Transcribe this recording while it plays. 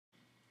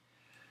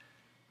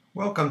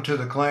Welcome to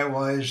the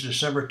ClientWhys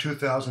December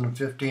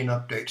 2015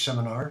 Update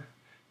Seminar.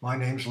 My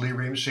name is Lee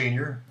Ream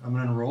Sr. I'm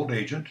an enrolled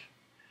agent,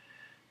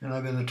 and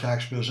I've been in the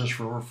tax business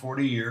for over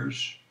 40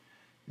 years.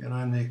 And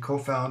I'm the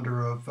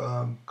co-founder of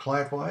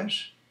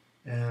ClientWhys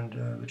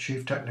and the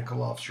Chief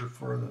Technical Officer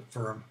for the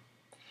firm.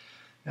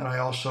 And I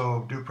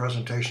also do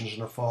presentations in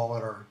the fall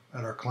at our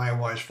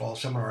ClientWhys Fall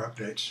Seminar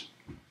Updates.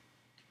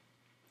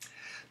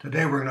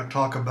 Today we're going to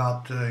talk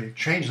about the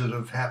changes that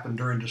have happened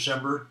during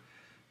December.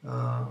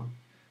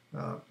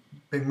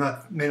 They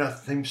may not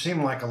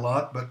seem like a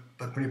lot, but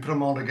when you put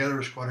them all together,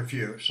 it's quite a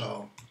few.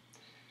 So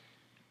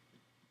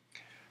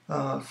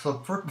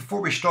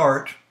before we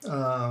start,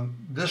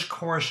 this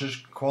course is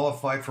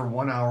qualified for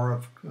 1 hour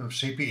of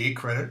CPE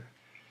credit.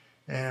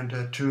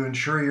 And to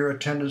ensure your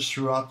attendance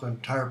throughout the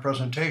entire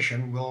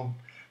presentation, we'll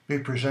be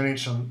presenting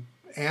some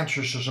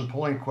answers to some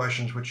polling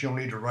questions which you'll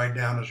need to write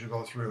down as you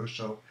go through.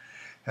 So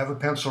have a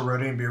pencil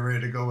ready and be ready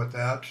to go with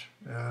that.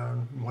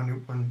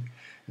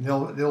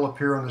 They'll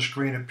appear on the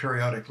screen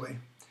periodically.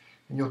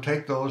 And you'll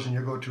take those and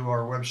you'll go to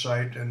our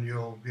website and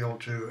you'll be able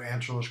to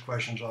answer those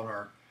questions on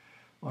our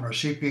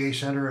CPA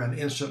Center and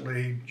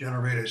instantly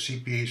generate a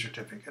CPA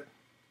certificate.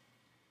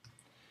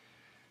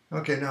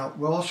 Okay, now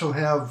we'll also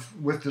have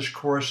with this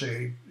course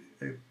a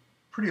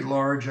pretty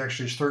large,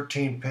 actually it's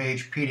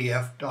 13-page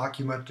PDF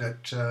document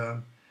that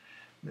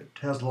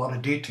has a lot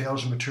of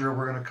details and material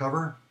we're going to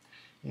cover.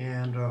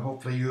 And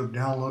hopefully you have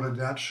downloaded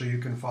that so you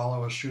can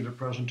follow us through the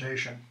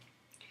presentation.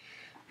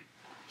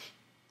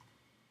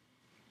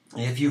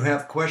 If you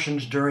have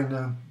questions during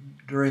the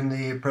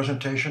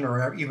presentation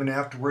or even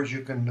afterwards,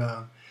 you can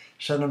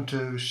send them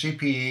to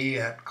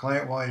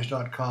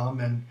cpe@clientwhys.com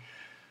and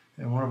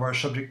one of our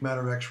subject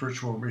matter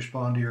experts will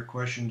respond to your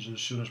questions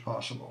as soon as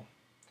possible.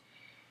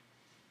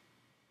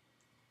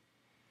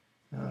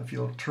 If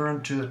you'll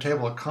turn to the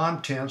table of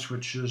contents,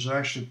 which is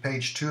actually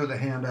page 2 of the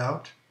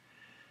handout,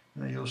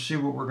 you'll see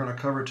what we're going to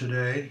cover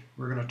today.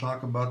 We're going to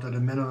talk about the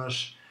de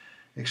minimis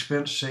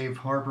expense safe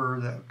harbor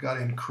that got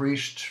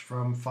increased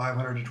from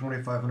 $500 to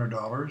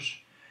 $2,500.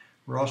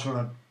 We're also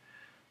going to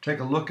take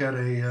a look at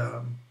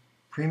a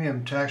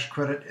premium tax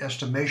credit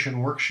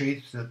estimation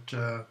worksheet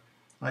that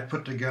I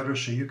put together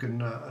so you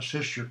can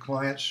assist your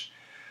clients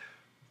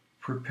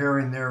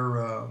preparing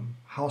their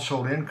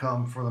household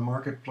income for the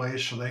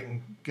marketplace so they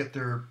can get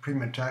their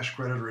premium tax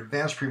credit or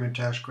advanced premium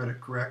tax credit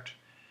correct.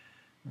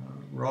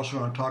 We're also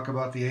going to talk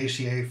about the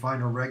ACA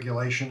final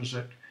regulations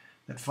that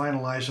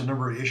finalize a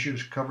number of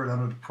issues covered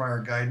under the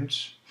prior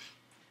guidance.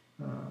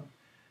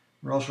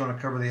 We're also going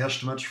to cover the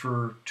estimates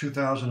for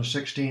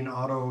 2016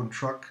 auto and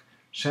truck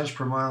cents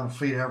per mile and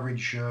fleet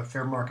average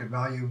fair market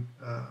value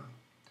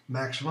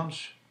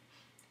maximums.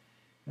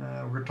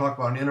 We're going to talk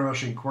about an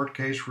interesting court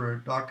case where a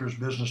doctor's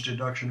business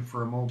deduction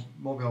for a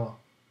mobile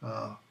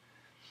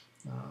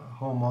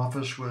home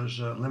office was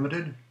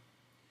limited.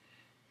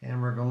 And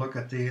we're going to look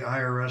at the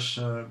IRS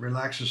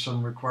relaxes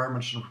some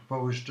requirements and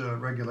proposed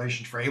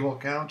regulations for able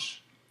accounts.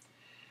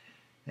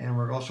 And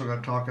we're also going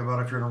to talk about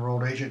if you're an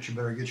enrolled agent, you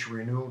better get your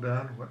renewal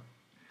done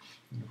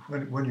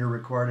when you're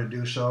required to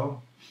do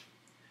so.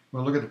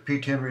 We'll look at the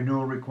PTIN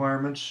renewal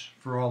requirements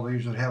for all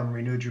these that haven't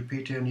renewed your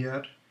PTIN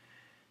yet.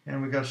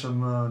 And we got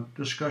some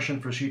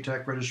discussion for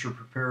CTEC register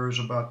preparers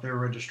about their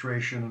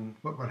registration and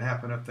what would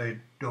happen if they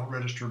don't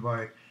register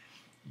by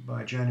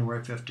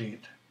January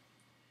 15th.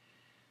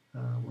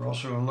 We're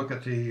also going to look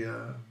at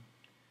the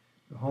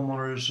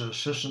homeowners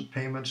assistance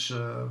payments.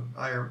 The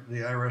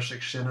IRS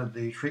extended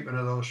the treatment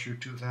of those through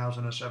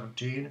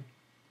 2017.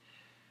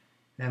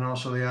 And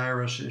also the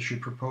IRS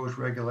issued proposed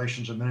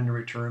regulations amending the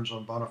returns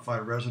on bona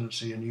fide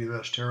residency in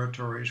U.S.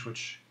 territories,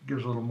 which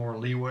gives a little more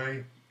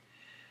leeway.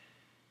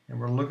 And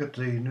we'll look at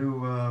the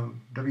new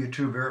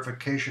W-2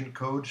 verification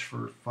codes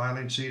for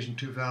filing season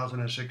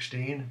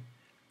 2016.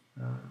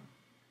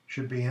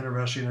 Should be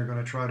interesting. They're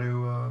going to try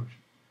to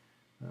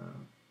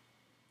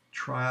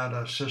try out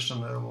a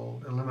system that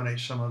will eliminate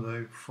some of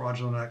the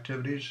fraudulent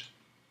activities.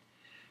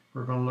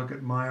 We're going to look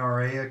at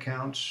MyRA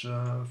accounts.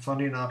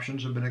 Funding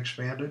options have been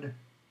expanded. And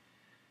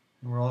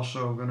we're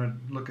also going to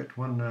look at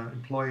when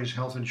employees'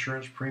 health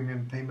insurance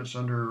premium payments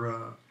under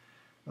a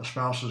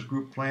spouse's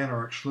group plan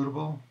are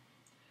excludable.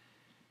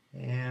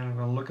 And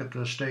we're going to look at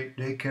the state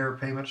daycare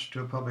payments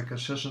to a public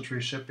assistance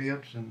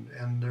recipient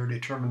and their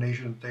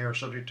determination that they are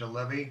subject to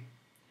levy.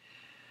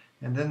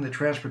 And then the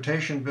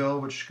transportation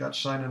bill, which got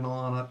signed into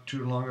law not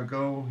too long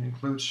ago,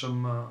 includes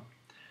some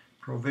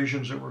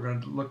provisions that we're going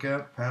to look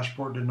at.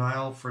 Passport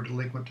denial for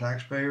delinquent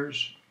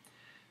taxpayers,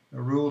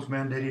 rules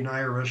mandating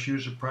IRS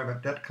use of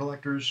private debt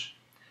collectors,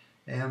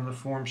 and the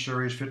Form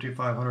Series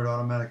 5500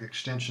 automatic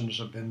extensions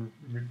have been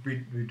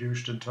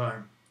reduced in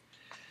time.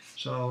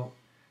 So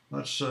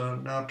let's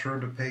now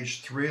turn to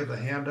page 3 of the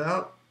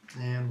handout,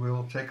 and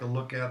we'll take a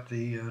look at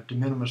the de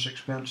minimis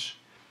expense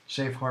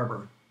safe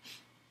harbor.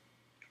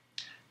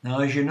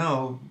 Now, as you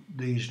know,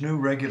 these new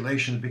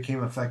regulations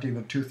became effective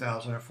in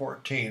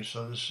 2014,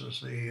 so this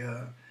is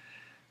the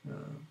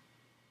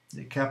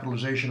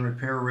capitalization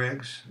repair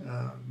regs.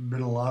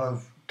 Been a lot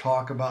of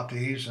talk about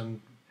these, and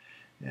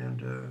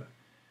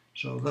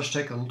So let's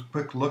take a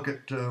quick look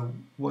at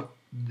what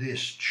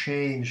this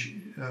change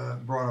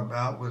brought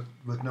about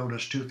with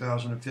Notice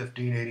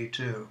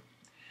 2015-82.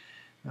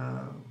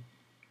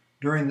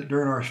 During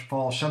our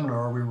fall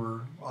seminar, we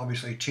were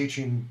obviously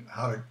teaching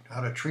how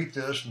to treat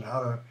this and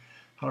how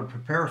to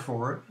prepare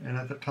for it. And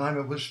at the time,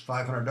 it was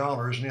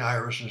 $500, and the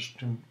IRS is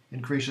to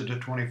increase it to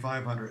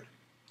 $2,500.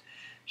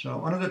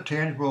 So under the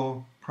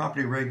tangible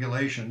property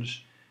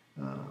regulations,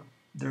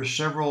 there's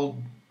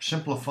several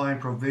simplifying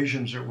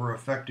provisions that were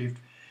effective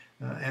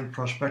and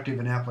prospective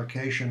in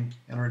application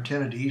and are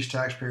intended to ease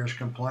taxpayers'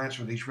 compliance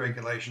with these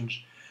regulations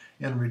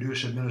and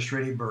reduce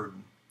administrative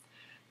burden.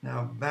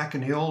 Now, back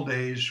in the old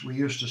days, we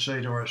used to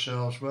say to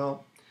ourselves,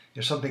 well,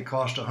 if something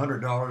costs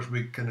 $100,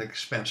 we can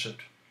expense it.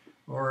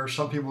 Or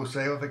some people would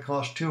say, oh, if it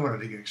costs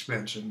 $200, you can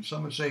expense it. And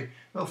some would say,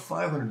 oh,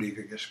 $500, you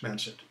can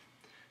expense it.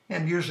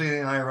 And usually the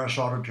IRS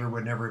auditor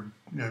would never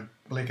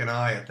blink an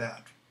eye at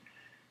that.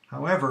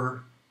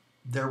 However,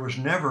 there was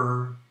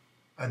never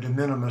a de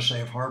minimis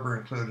safe harbor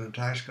included in the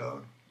tax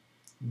code.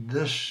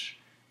 These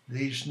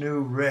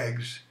new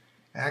regs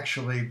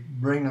actually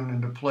bring them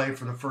into play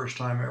for the first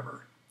time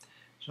ever.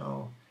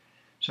 So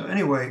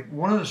anyway,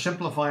 one of the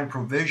simplifying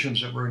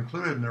provisions that were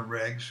included in the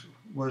regs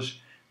was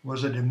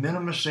a de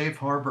minimis safe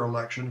harbor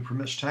election that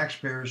permits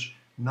taxpayers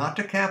not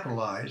to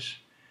capitalize,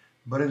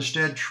 but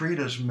instead treat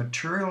as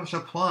material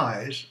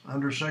supplies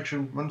under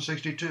Section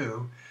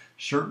 162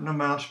 certain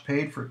amounts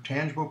paid for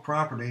tangible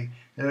property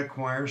that it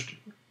acquires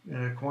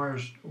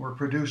or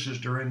produces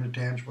during the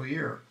tangible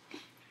year.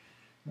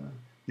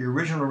 The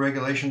original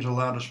regulations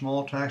allowed a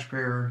small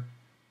taxpayer,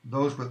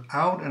 those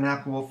without an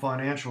applicable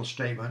financial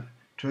statement,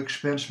 to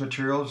expense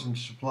materials and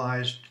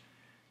supplies.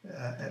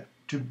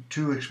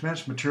 To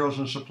expense materials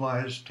and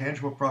supplies,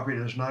 tangible property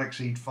does not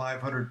exceed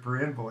 $500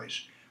 per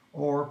invoice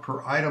or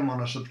per item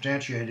on a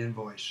substantiated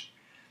invoice.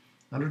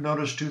 Under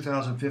Notice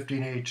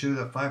 2015-82,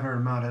 the $500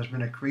 amount has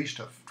been increased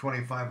to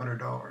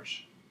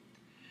 $2,500.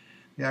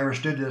 The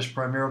IRS did this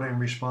primarily in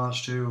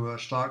response to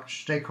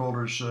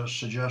stakeholders'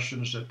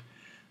 suggestions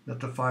that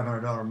the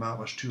 $500 amount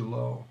was too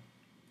low.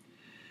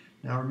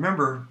 Now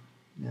remember,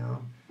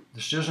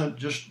 this isn't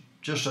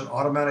just an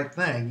automatic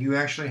thing. You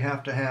actually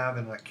have to have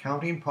an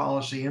accounting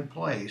policy in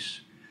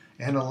place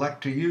and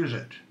elect to use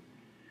it.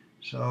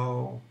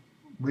 So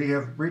we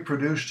have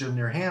reproduced in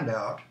your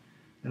handout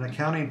an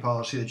accounting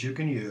policy that you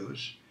can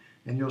use,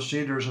 and you'll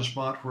see there's a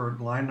spot where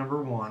line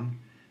number 1,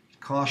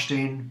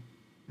 costing,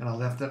 and I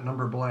left that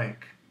number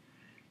blank.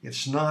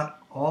 It's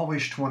not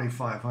always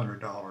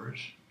 $2,500.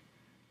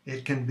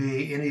 It can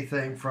be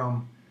anything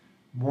from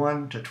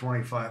 $1,000 to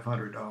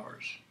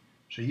 $2,500.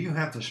 So you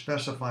have to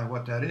specify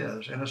what that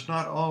is, and it's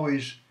not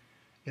always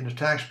in the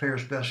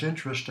taxpayer's best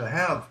interest to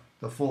have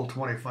the full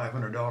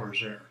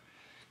 $2,500 there.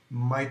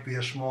 Might be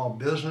a small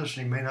business,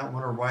 and you may not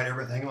want to write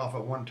everything off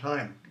at one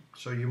time.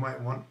 So you might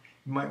want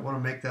to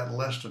make that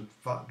less than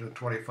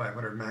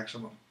 $2,500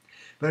 maximum.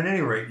 But at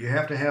any rate, you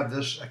have to have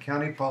this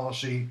accounting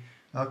policy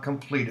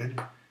completed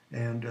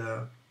and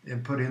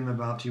put in the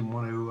amount you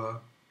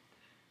want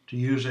to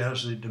use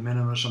as the de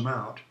minimis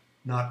amount,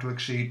 not to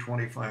exceed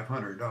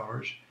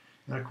 $2,500,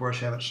 and of course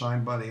have it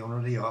signed by the owner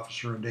of the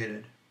officer and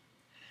dated.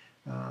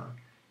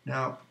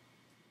 Now,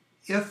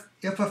 if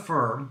a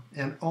firm,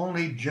 and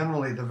only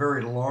generally the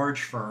very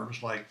large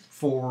firms like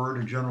Ford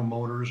and General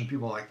Motors and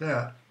people like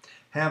that,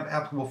 have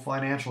applicable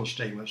financial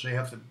statements. They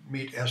have to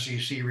meet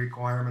SEC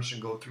requirements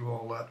and go through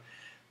all that,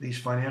 these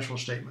financial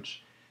statements.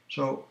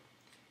 So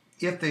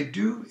if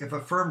a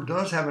firm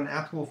does have an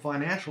applicable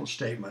financial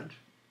statement,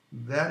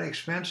 that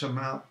expense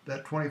amount,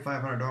 that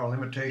 $2,500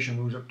 limitation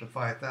moves up to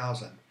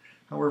 $5,000.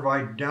 However,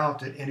 I doubt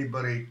that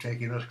anybody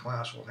taking this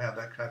class will have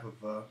that type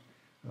of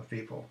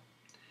people.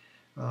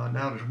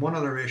 Now there's one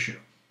other issue.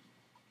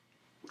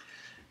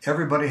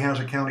 Everybody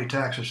has a county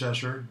tax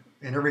assessor,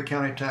 and every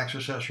county tax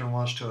assessor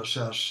wants to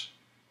assess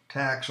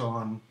tax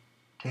on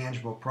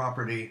tangible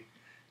property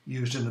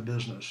used in the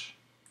business.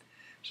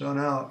 So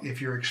now,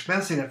 if you're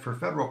expensing it for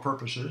federal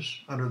purposes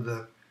under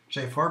the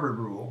safe harbor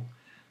rule,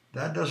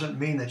 that doesn't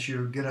mean that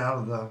you get out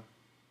of the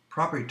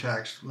property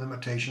tax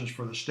limitations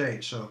for the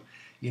state. So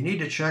you need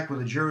to check with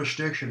the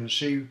jurisdiction and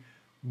see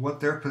what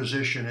their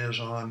position is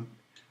on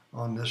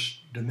this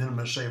de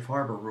minimis safe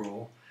harbor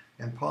rule,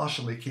 and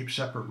possibly keep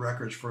separate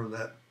records for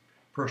that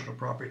personal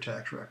property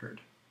tax record.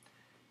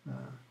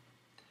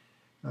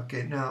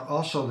 Okay, now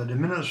also the de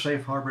minimis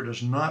safe harbor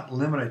does not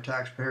limit a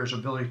taxpayer's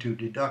ability to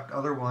deduct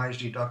otherwise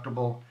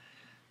deductible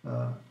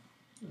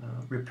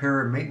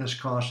repair and maintenance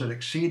costs that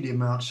exceed the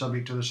amount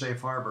subject to the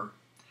safe harbor.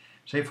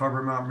 Safe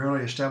harbor amount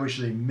merely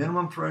establishes a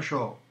minimum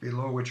threshold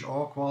below which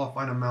all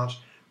qualifying amounts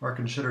are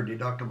considered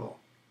deductible.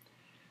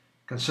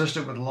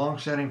 Consistent with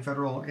long-standing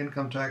federal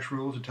income tax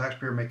rules, the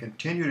taxpayer may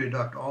continue to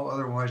deduct all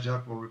otherwise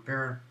deductible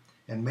repair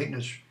and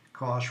maintenance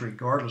costs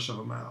regardless of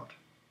amount.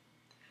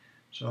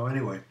 So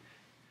anyway,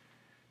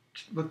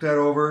 look that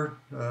over.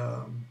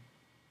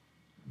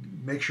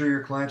 Make sure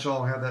your clients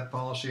all have that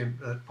policy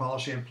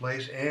in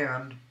place,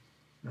 and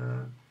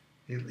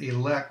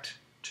elect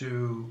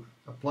to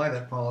apply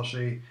that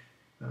policy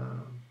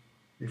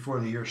before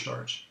the year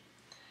starts.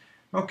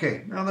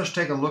 Okay, now let's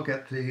take a look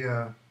at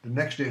the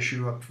next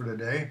issue up for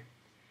today,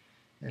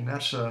 and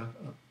that's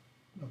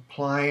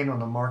applying on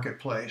the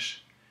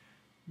marketplace.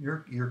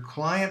 Your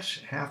clients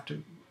have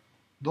to,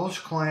 those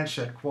clients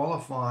that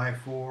qualify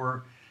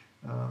for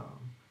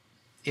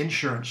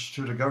insurance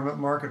through the government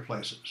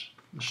marketplaces,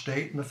 the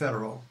state and the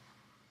federal,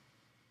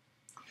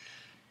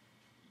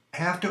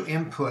 have to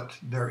input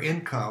their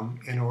income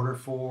in order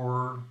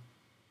for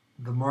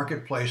the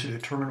marketplace to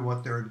determine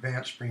what their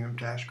advanced premium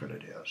tax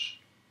credit is.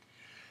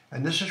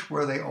 And this is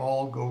where they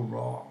all go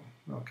wrong,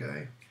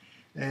 okay?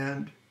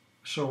 And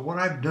so what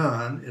I've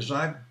done is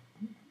I've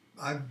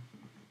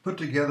put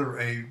together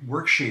a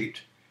worksheet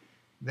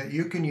that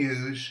you can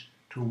use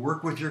to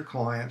work with your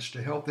clients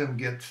to help them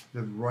get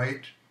the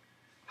right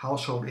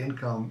household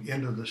income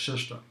into the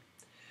system.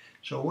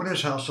 So what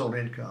is household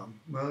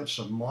income? Well, it's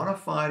a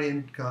modified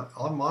income,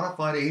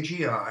 modified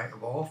AGI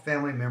of all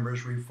family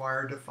members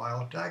required to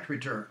file a tax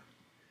return.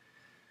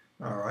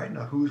 All right,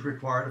 now who's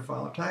required to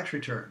file a tax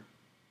return?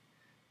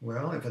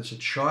 Well, if it's a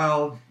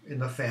child in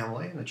the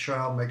family and the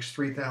child makes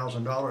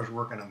 $3,000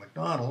 working at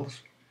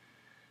McDonald's,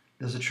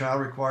 is the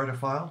child required to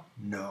file?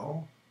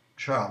 No.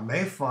 Child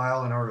may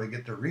file in order to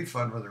get their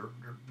refund for their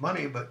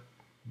money, but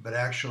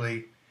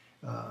actually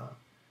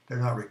they're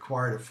not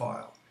required to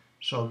file.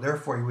 So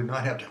therefore, you would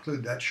not have to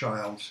include that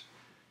child's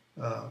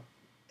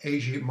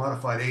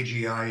modified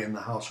AGI in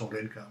the household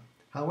income.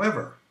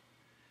 However,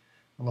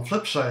 on the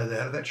flip side of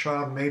that, if that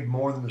child made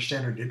more than the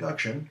standard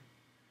deduction,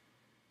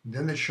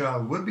 then the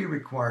child would be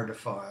required to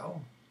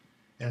file.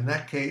 And in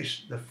that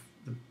case,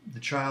 the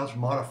child's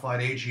modified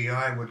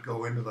AGI would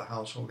go into the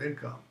household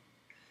income.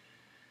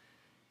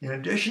 In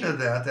addition to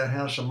that, that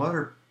has some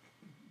other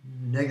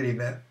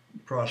negative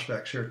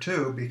prospects here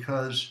too,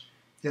 because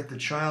if the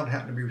child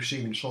happened to be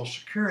receiving Social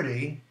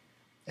Security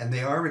and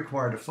they are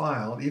required to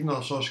file, even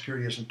though Social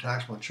Security isn't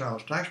taxable on the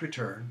child's tax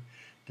return,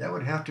 that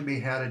would have to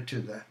be added to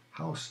the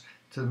house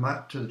to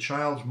the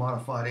child's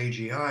modified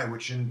AGI,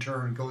 which in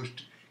turn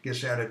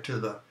gets added to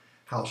the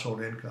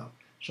household income.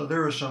 So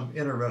there are some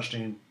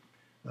interesting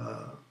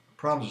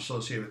problems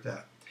associated with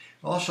that.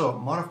 Also,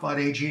 modified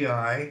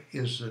AGI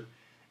is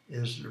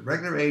the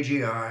regular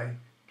AGI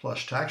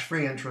plus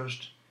tax-free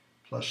interest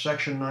plus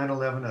Section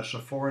 911, that's a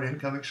foreign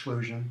income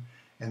exclusion,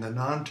 and the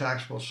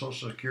non-taxable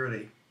Social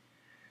Security.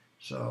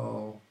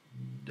 So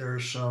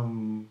there's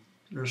some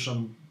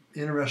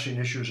interesting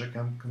issues that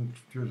come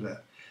through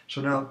that.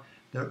 So now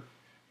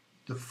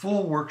the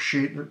full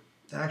worksheet,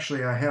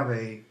 actually I have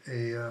a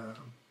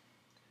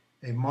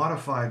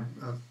modified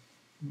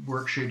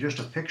worksheet, just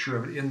a picture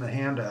of it in the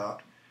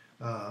handout,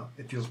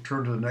 if you'll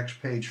turn to the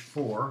next page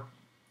 4.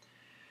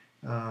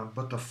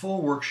 But the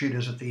full worksheet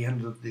is at the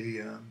end of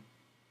the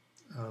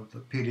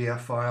PDF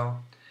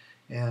file,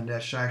 and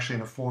that's actually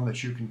in a form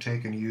that you can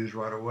take and use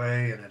right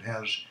away, and it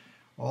has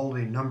all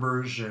the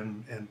numbers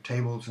and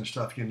tables and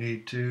stuff you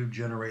need to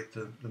generate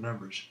the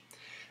numbers.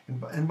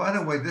 And by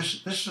the way,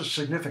 this is a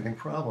significant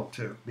problem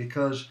too,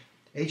 because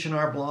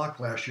H&R Block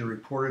last year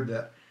reported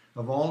that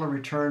of all the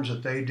returns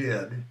that they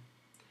did,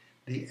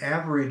 the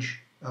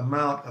average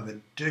amount of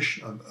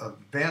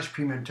advanced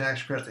premium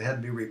tax credits that had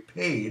to be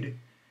repaid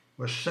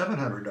was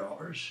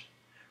 $700,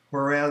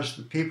 whereas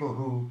the people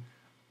who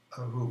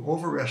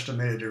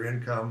overestimated their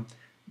income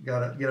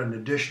get an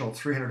additional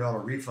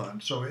 $300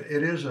 refund. So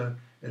it is an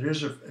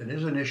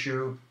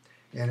issue,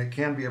 and it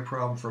can be a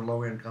problem for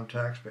low-income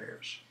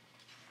taxpayers.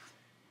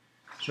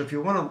 So if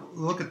you want to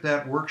look at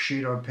that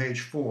worksheet on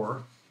page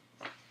 4,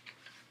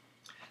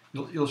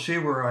 you'll see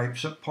where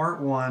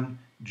part 1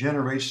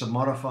 generates the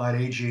modified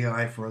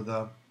AGI for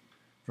the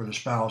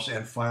spouse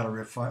and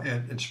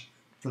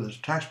for the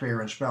taxpayer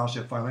and spouse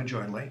if filing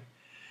jointly.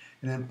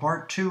 And then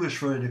part 2 is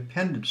for the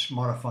dependent's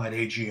modified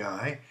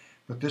AGI,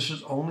 but this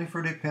is only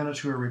for dependents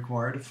who are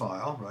required to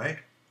file, right?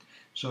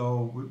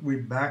 So we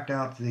backed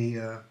out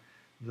the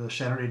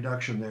standard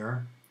deduction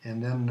there,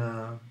 and then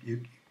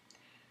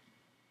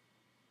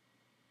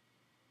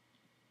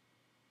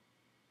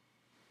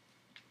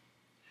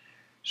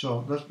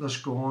So let's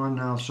go on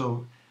now.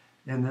 So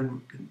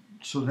then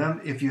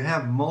if you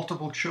have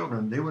multiple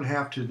children, they would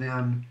have to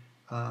then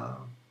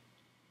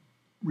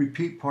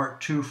repeat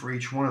part 2 for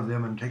each one of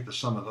them and take the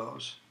sum of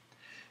those.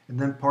 And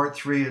then part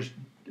 3 is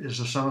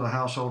the sum of the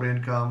household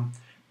income.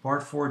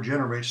 Part 4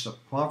 generates the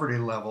poverty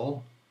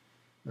level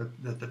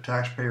that the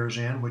taxpayer is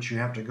in, which you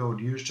have to go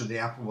use to the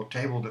applicable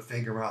table to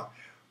figure out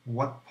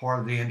what part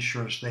of the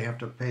insurance they have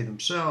to pay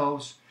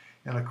themselves.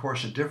 And of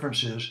course, the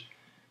difference is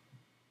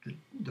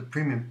the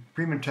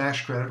premium tax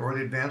credit or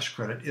the advanced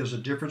credit is the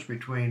difference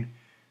between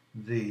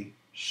the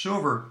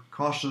silver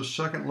cost of the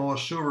second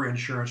lowest silver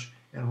insurance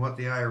and what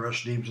the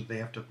IRS deems that they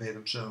have to pay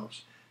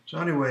themselves. So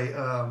anyway,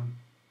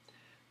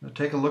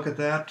 take a look at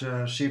that,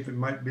 see if it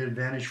might be an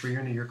advantage for you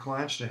and your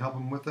clients to help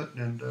them with it,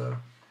 and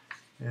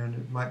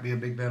it might be a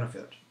big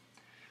benefit.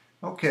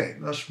 Okay,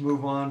 let's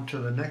move on to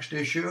the next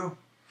issue,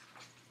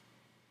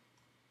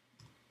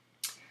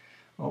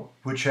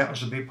 which happens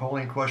to be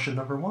polling question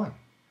number 1.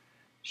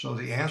 So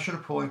the answer to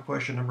polling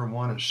question number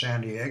 1 is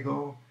San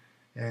Diego,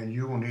 and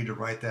you will need to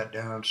write that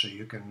down so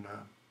you can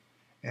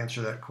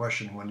answer that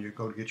question when you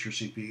go to get your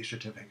CPE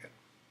certificate.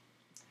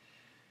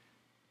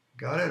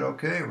 Got it?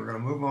 Okay, we're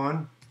going to move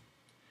on.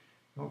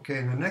 Okay,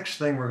 and the next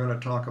thing we're going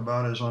to talk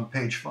about is on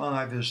page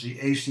 5 is the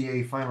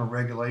ACA final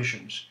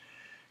regulations,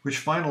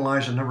 which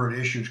finalize a number of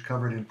issues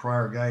covered in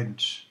prior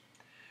guidance.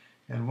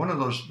 And one of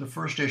those, the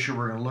first issue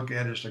we're going to look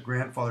at is the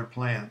grandfathered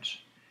plans.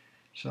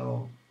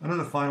 So under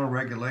the final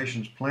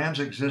regulations, plans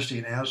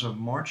existing as of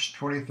March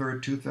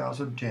 23,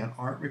 2010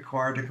 aren't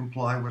required to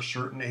comply with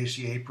certain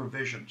ACA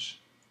provisions.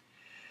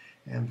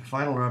 And the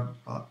final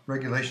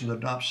regulations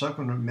adopt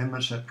subsequent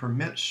amendments that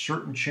permit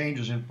certain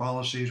changes in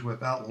policies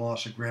without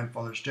loss of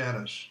grandfather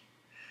status.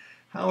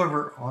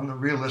 However, on the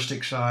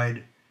realistic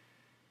side,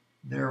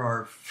 there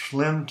are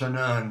slim to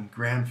none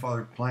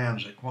grandfathered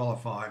plans that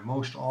qualify.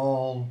 Most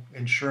all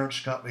insurance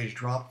companies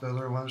drop the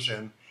other ones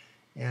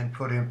and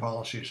put in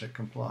policies that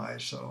comply.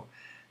 So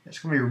it's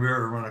going to be rare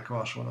to run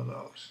across one of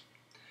those.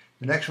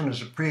 The next one is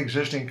the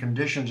pre-existing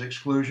conditions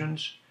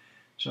exclusions.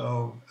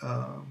 So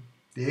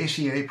the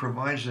ACA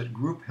provides that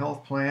group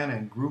health plan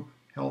and group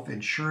health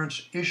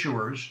insurance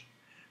issuers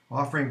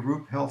offering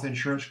group health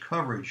insurance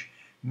coverage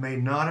may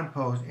not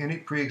impose any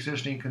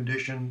pre-existing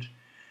conditions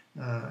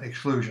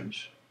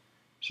exclusions.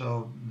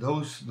 So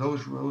those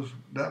rules,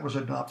 that was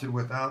adopted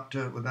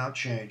without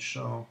change.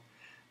 So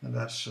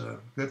that's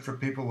good for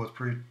people with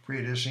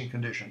pre-existing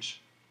conditions.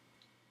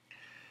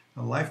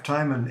 A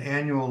lifetime and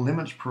annual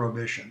limits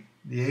prohibition.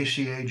 The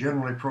ACA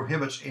generally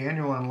prohibits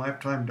annual and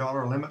lifetime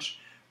dollar limits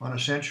on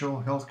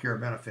essential health care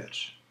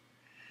benefits.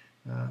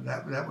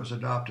 That was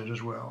adopted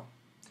as well.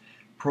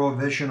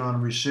 Prohibition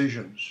on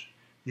rescissions.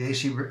 The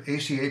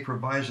ACA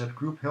provides that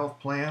group health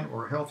plan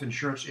or health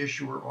insurance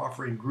issuer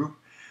offering group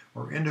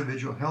or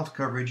individual health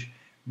coverage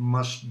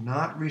must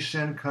not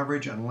rescind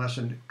coverage unless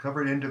a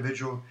covered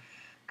individual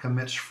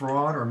commits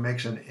fraud or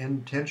makes an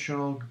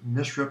intentional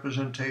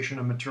misrepresentation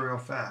of material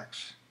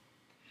facts.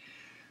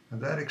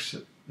 And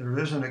there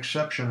is an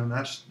exception, and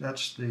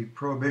that's the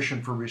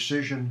prohibition for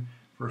rescission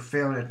for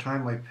failing to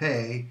timely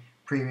pay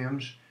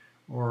premiums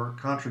or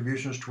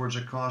contributions towards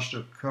a cost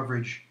of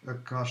coverage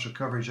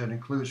that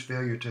includes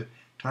failure to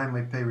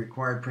timely pay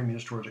required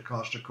premiums towards a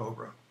cost of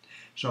COBRA.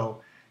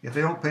 So if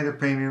they don't pay their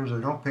premiums, or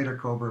they don't pay their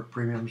COBRA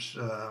premiums,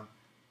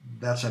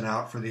 that's an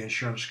out for the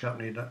insurance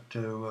company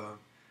to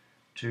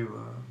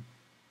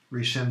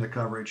rescind the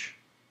coverage.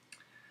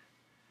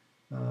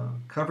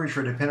 Coverage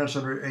for dependents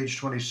under age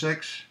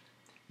 26.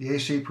 The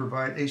ACA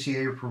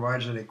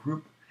provides that a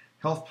group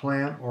health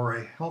plan or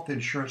a health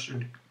insurance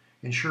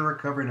insurer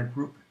covering a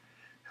group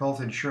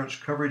health insurance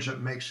coverage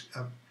that makes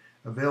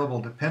available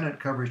dependent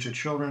coverage to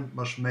children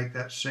must make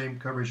that same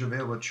coverage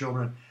available to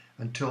children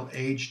until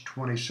age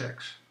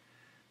 26.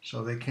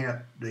 So they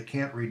can't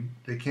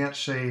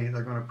say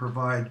they're going to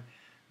provide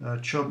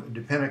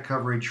dependent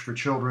coverage for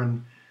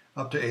children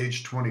up to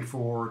age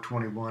 24 or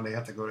 21. They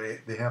have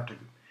to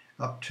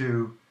up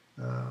to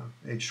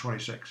age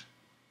 26.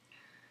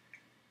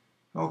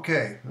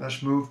 Okay,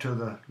 let's move to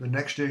the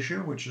next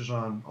issue, which is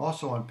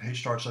starts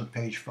on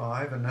page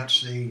 5, and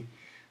that's the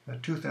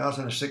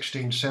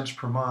 2016 cents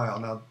per mile.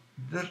 Now,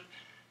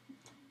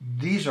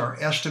 these are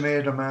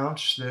estimated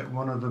amounts that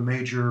one of the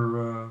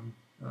major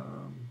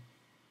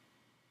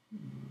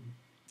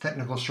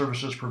technical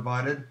services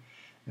provided,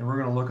 and we're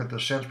going to look at the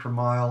cents per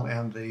mile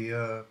and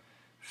the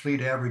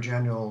fleet average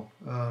annual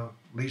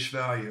lease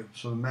value.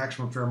 So the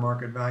maximum fair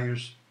market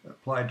values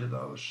applied to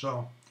those.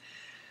 So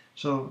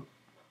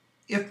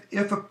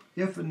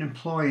if an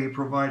employee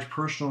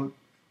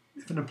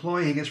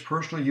gets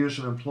personal use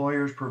of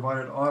employer's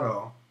provided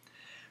auto,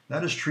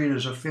 that is treated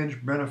as a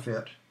fringe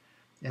benefit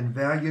and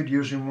valued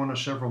using one of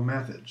several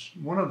methods.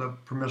 One of the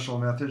permissible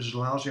methods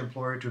allows the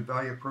employer to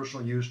value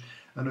personal use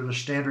under the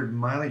standard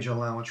mileage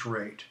allowance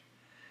rate.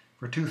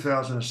 For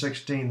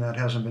 2016, that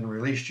hasn't been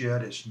released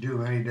yet. It's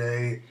due any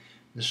day.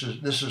 This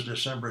is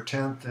December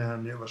 10th,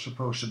 and it was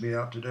supposed to be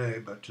out today,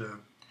 but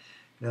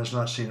it has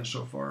not seen it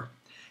so far.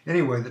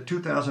 Anyway, the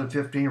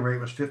 2015 rate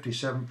was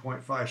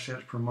 57.5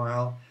 cents per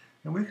mile,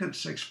 and we could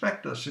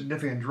expect a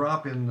significant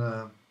drop in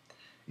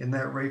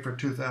that rate for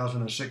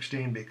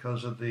 2016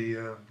 because of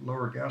the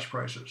lower gas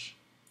prices.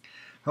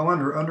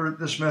 However, under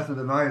this method,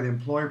 the value of the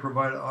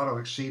employer-provided auto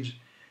exceeds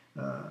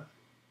the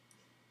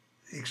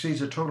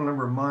total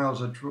number of miles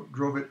that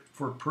drove it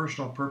for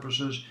personal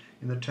purposes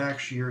in the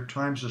tax year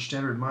times the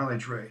standard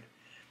mileage rate.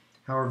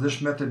 However,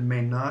 this method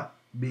may not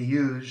be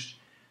used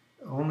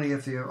only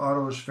if the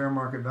auto's fair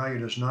market value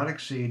does not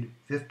exceed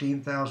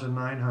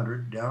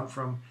 $15,900, down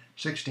from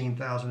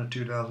 $16,000 in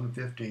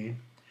 2015,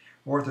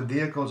 or if the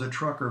vehicle is a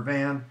truck or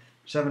van,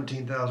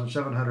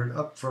 $17,700,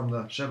 up from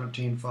the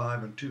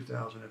 $17,500 in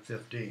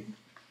 2015.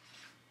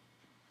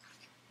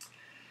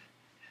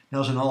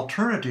 Now, as an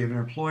alternative, an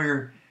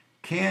employer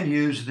can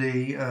use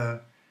the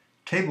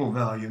table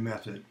value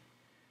method.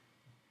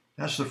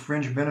 That's the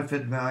fringe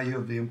benefit value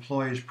of the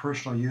employee's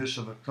personal use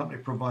of a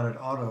company-provided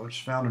auto. It's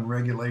found in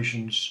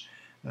regulations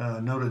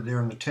noted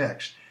there in the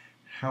text.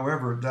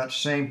 However, that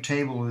same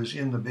table is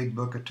in the Big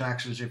Book of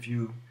Taxes if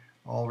you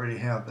already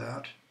have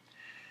that.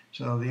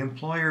 So the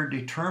employer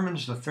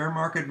determines the fair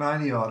market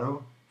value of the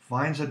auto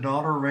finds a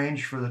dollar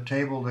range for the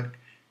table that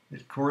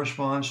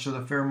corresponds to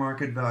the fair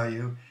market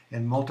value,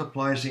 and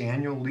multiplies the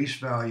annual lease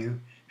value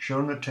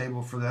shown in the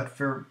table for that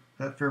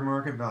fair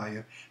market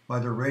value by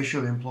the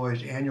ratio of the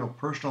employee's annual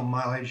personal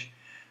mileage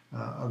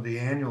of the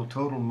annual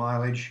total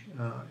mileage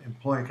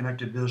employee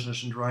connected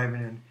business and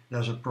driving, and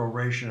as a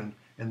proration,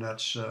 and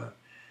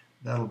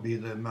that'll be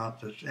the amount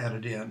that's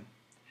added in.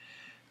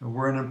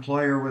 Where an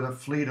employer with a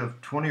fleet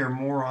of 20 or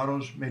more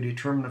autos may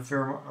determine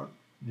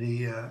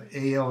the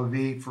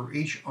ALV for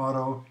each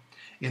auto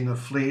in the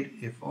fleet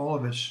if all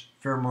of its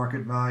fair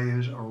market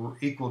values are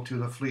equal to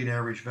the fleet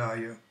average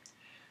value.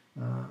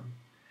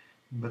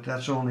 But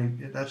that's only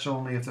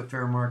if the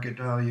fair market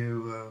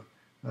value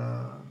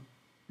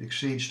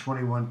exceeds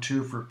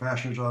 21.2 for a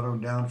passenger's auto,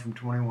 down from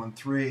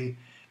 21.3,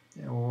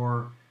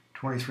 or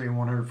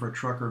 23,100 for a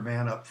truck or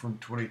van, up from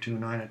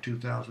 22.9 in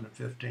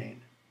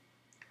 2015.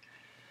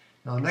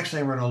 Now, the next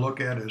thing we're going to look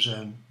at is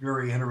a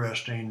very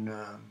interesting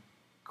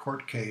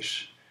court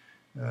case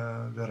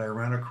that I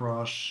ran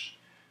across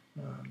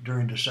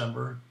during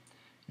December,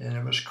 and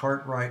it was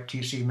Cartwright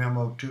TC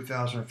Memo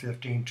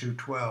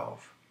 2015-212.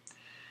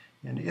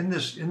 And in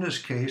this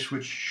case,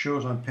 which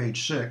shows on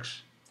page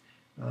 6,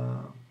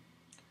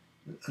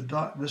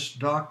 this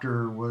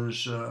doctor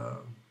was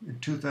in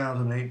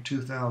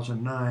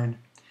 2008-2009.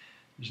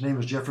 His name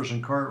is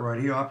Jefferson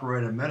Cartwright. He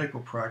operated a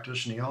medical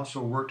practice, and he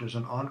also worked as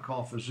an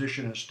on-call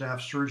physician and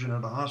staff surgeon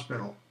at a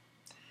hospital.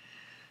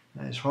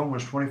 His home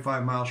was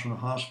 25 miles from the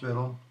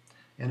hospital,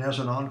 and as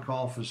an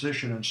on-call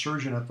physician and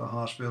surgeon at the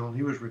hospital,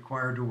 he was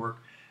required to work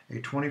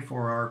a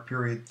 24-hour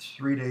period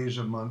 3 days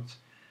a month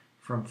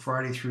from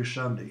Friday through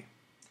Sunday.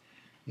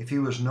 If he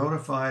was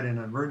notified in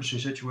an emergency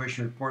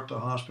situation to report to the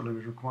hospital, he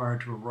was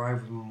required to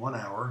arrive within 1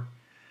 hour.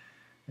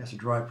 He has to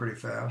drive pretty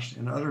fast.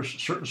 In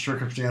certain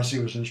circumstances, he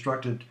was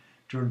instructed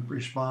to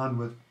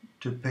respond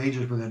to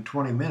pages within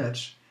 20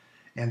 minutes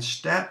and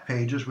stat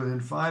pages within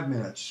 5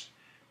 minutes,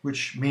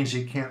 which means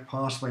he can't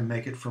possibly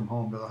make it from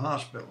home to the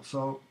hospital.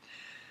 So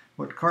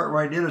what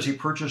Cartwright did is he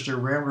purchased a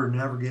Rambler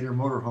Navigator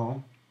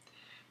motorhome,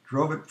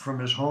 drove it from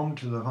his home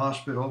to the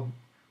hospital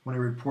when he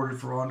reported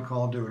for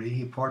on-call duty.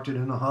 He parked it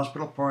in the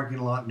hospital parking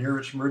lot near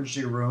its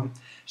emergency room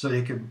so that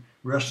he could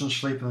rest and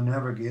sleep in the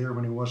Navigator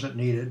when he wasn't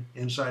needed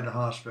inside the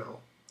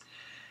hospital.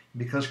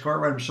 Because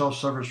Cartwright himself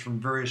suffers from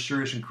various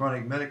serious and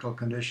chronic medical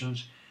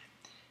conditions,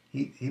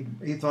 he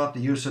thought the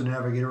use of the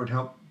Navigator would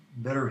help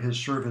better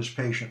serve his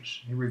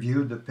patients. He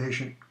reviewed the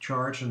patient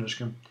charts on his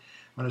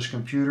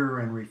computer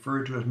and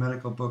referred to his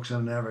medical books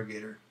in the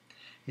Navigator.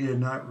 He did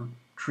not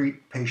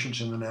treat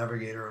patients in the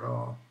Navigator at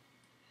all.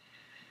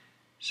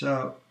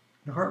 So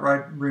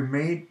Cartwright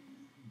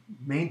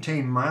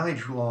maintained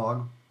mileage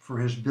log for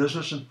his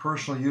business and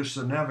personal use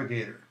of the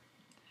Navigator.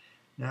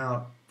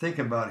 Now, think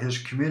about it. His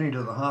commuting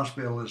to the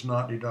hospital is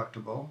not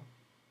deductible,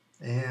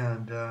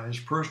 and his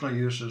personal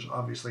use is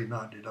obviously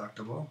not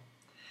deductible.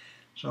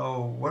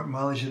 So what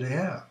mileage did he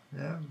have?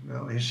 Yeah,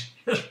 well, he's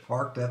just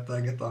parked that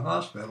thing at the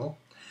hospital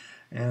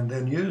and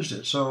then used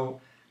it. So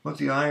what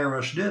the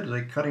IRS did,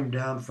 they cut him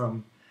down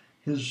from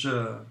his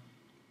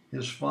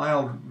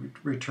filed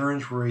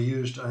returns where he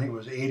used, I think it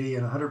was 80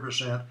 and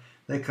 100%.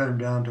 They cut him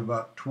down to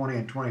about 20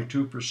 and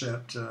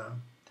 22%.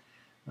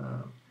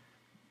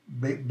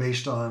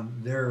 Based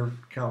on their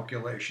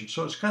calculations.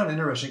 So it's kind of an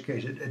interesting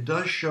case. It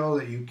does show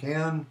that you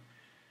can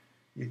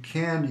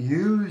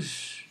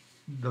use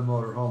the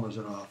motorhome as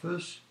an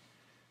office,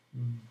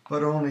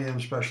 but only in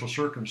special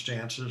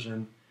circumstances,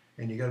 and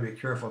you got to be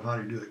careful of how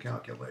you do the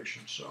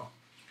calculations. So,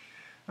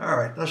 all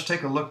right, let's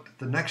take a look at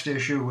the next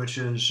issue, which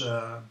is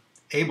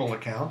ABLE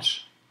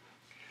accounts.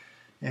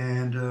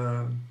 And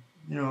a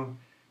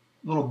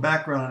little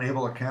background on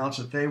ABLE accounts,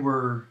 that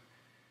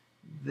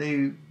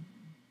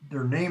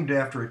they're named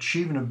after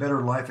Achieving a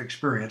Better Life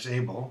Experience,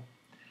 ABLE,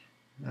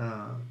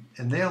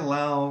 and they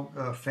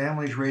allow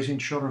families raising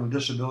children with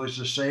disabilities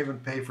to save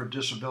and pay for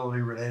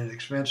disability-related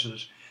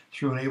expenses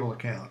through an ABLE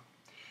account.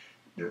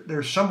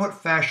 They're somewhat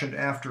fashioned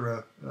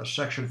after a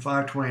Section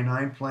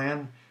 529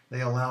 plan.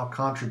 They allow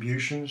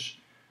contributions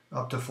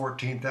up to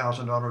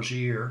 $14,000 a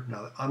year.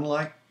 Now,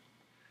 unlike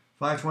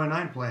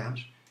 529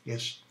 plans,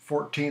 it's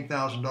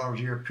 $14,000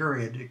 a year,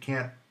 period. It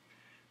can't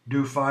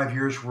do 5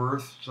 years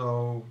worth,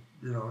 so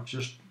it's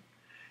just,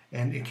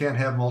 and it can't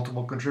have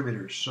multiple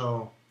contributors.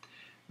 So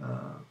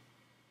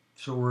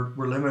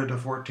we're limited to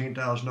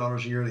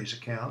 $14,000 a year, these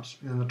accounts,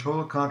 and the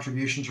total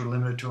contributions are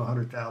limited to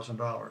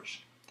 $100,000.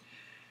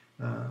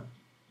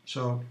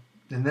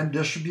 And then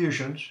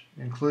distributions,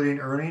 including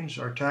earnings,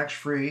 are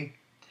tax-free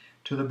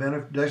to the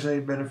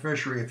designated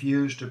beneficiary if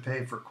used to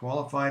pay for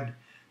qualified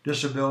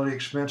disability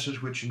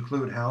expenses, which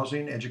include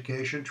housing,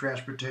 education,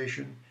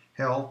 transportation,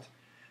 health,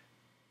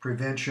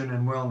 prevention,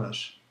 and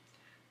wellness.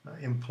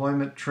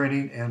 Employment,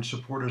 training, and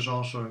support is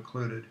also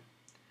included.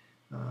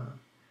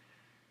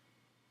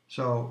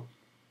 So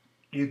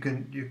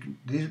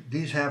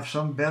these have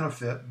some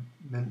benefit.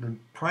 And the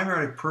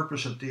primary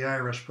purpose that the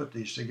IRS put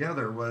these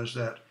together was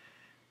that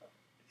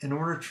in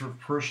order for a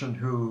person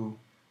who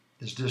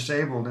is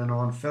disabled and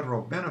on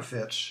federal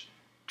benefits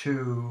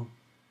to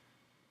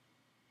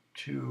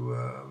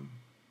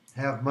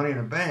have money in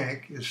a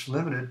bank is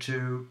limited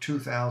to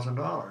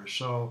 $2,000.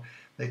 So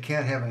they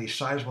can't have any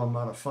sizable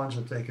amount of funds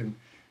that they can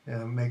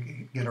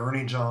get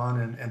earnings on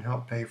and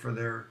help pay for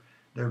their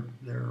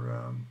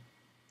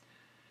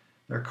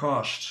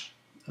costs.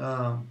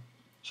 So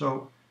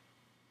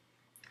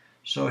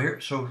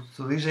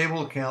these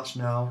able accounts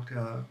now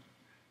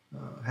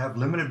have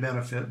limited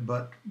benefit,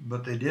 but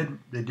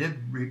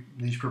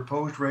these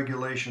proposed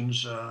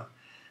regulations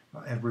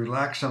have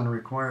relaxed some of the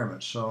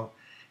requirements. So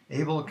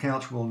able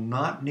accounts will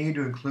not need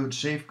to include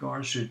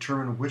safeguards to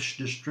determine which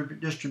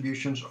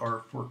distributions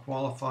are for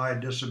qualified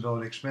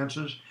disability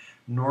expenses,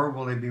 nor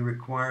will they be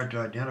required to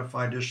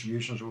identify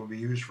distributions that will be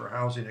used for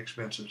housing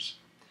expenses.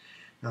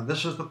 Now,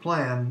 this is the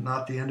plan,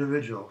 not the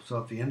individual. So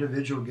if the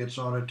individual gets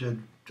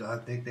audited, I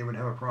think they would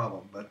have a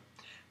problem. But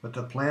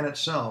the plan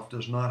itself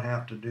does not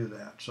have to do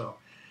that. So,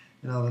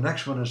 the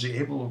next one is the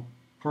able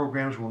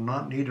programs will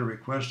not need to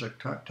request a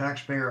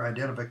taxpayer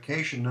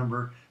identification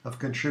number of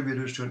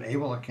contributors to an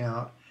able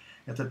account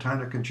at the time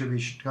the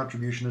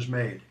contribution is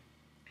made,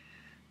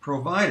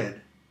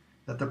 provided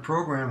that the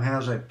program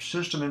has a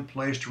system in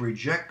place to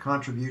reject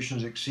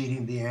contributions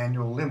exceeding the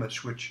annual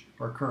limits, which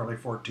are currently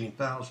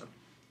 $14,000.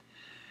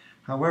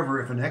 However,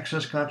 if an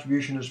excess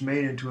contribution is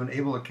made into an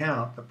able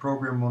account, the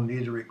program will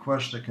need to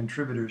request the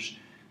contributor's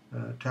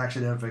tax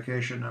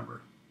identification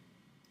number.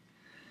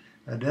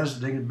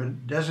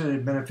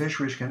 Designated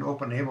beneficiaries can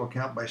open an able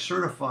account by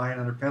certifying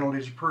under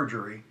penalties of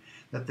perjury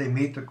that they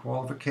meet the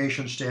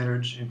qualification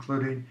standards,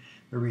 including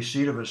the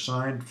receipt of a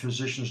signed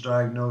physician's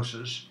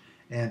diagnosis,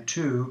 and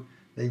 2,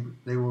 they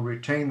will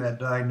retain that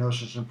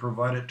diagnosis and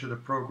provide it to the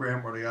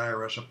program or the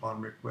IRS upon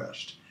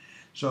request.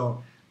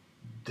 So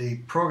the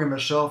program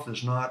itself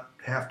does not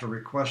have to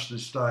request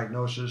this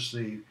diagnosis.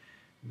 The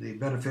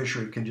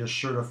beneficiary can just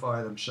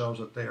certify themselves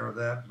that they are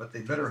that, but they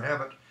better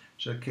have it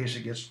so in case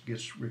it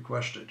gets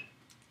requested.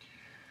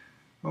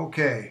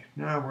 Okay,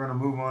 now we're going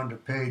to move on to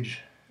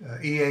page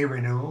EA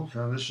renewals.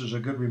 Now this is a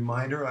good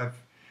reminder.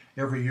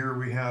 Every year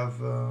we have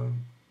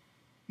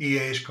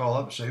EAs call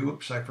up and say,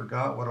 "Oops, I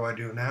forgot. What do I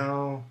do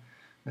now?"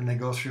 And they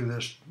go through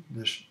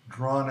this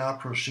drawn-out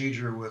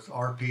procedure with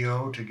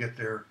RPO to get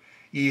their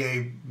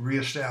EA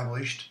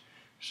reestablished.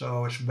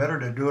 So it's better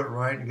to do it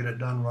right and get it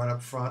done right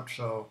up front.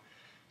 So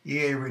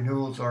EA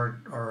renewals are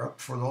up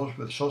for those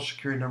with Social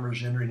Security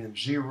numbers ending in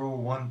 0,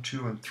 1,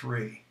 2, and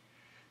 3.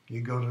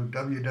 You go to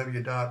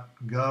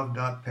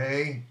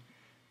www.gov.pay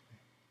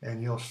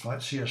and you'll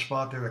see a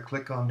spot there to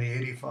click on the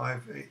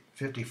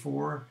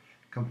 8554,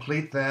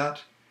 complete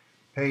that,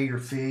 pay your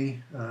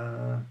fee,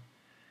 and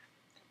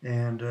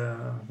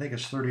I think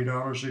it's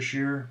 $30 this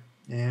year,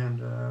 and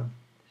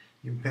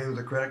you can pay with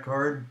a credit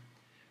card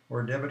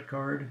or a debit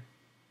card,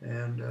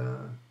 and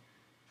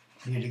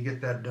you need to get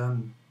that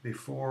done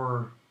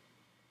before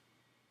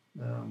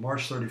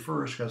March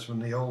 31st, that's when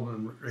the old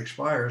one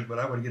expires, but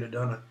I would get it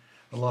done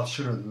a lot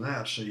sooner than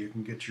that so you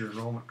can get your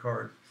enrollment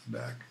card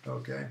back.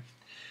 Okay,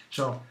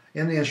 so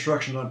in the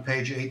instructions on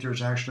page 8,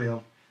 there's actually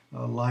a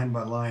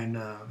line-by-line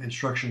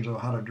instructions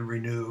of how to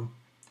renew.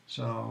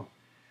 So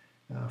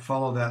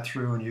follow that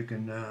through and you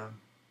can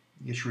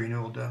get your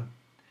renewal done.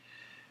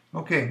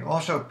 Okay,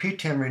 also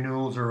PTIN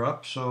renewals are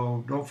up,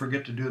 so don't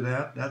forget to do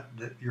that.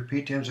 Your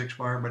PTINs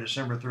expire by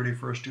December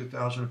 31st,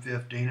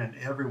 2015, and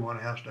everyone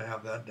has to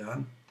have that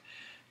done.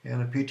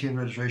 And the PTIN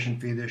registration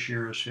fee this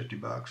year is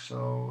 $50.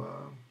 So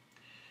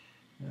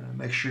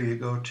make sure you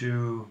go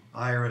to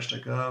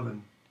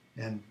irs.gov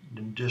and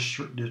just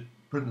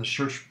put in the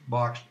search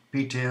box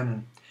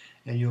PTIN,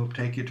 and you'll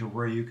take you to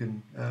where you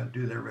can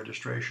do their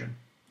registration.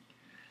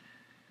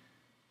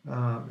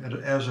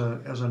 And as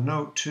a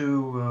note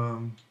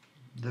too,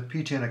 the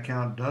PTIN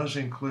account does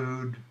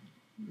include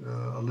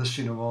a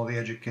listing of all the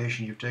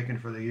education you've taken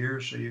for the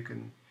year, so you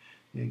can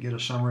get a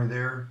summary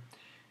there.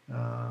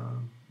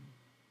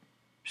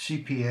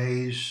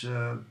 CPAs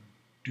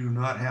do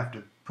not have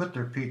to put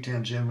their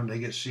PTINs in when they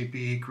get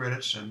CPE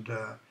credits, and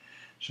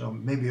so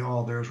maybe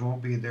all theirs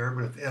won't be there,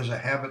 but if as a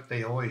habit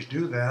they always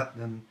do that,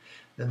 then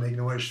they can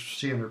always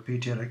see in their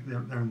PTIN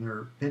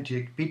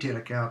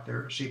account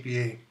their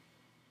CPA.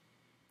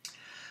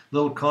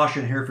 Little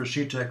caution here for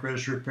CTEC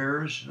registered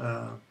repairers.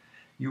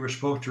 You were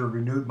supposed to have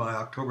renewed by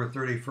October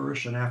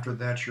 31st, and after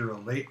that you're a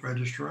late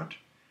registrant.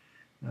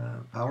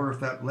 However, if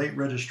that late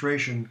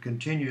registration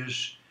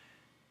continues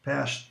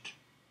past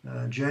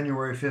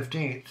January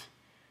 15th,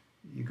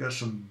 you've got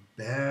some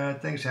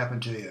bad things happen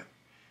to you.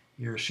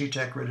 Your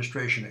CTEC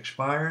registration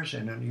expires,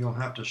 and then you'll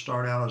have to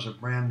start out as a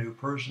brand new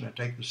person and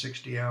take the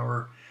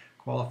 60-hour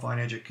qualifying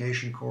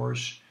education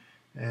course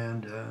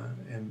and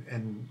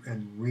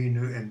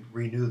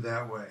renew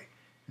that way.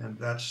 And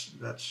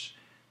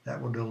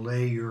that will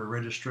delay your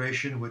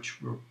registration,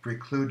 which will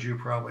preclude you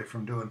probably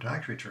from doing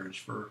tax returns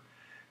for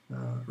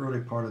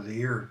early part of the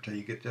year until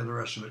you get the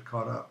rest of it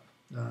caught up.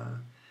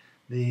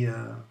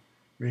 The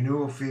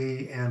renewal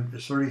fee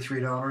is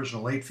 $33 and the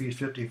late fee is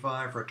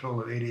 $55 for a total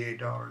of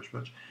 $88.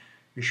 But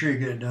be sure you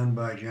get it done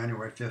by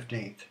January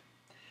 15th.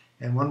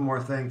 And one more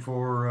thing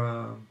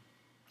for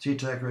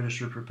CTEC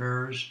registered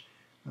preparers.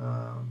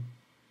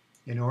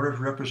 In order to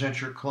represent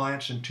your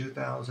clients in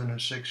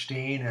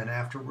 2016 and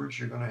afterwards,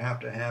 you're going to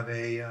have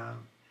a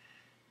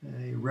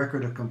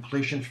record of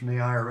completion from the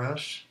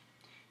IRS.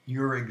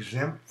 You're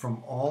exempt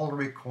from all the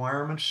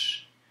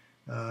requirements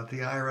the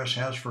IRS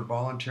has for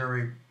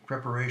voluntary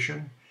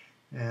preparation,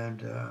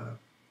 and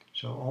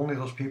so only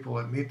those people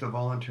that meet the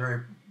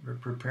voluntary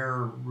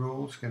prepare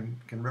rules can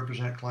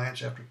represent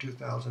clients after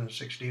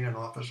 2016 in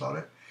office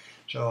audit.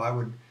 So I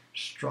would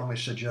strongly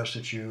suggest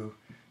that you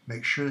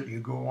make sure that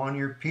you go on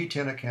your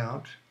PTIN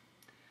account.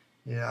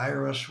 The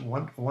IRS,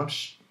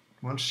 once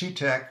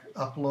CTEC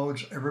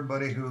uploads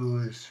everybody who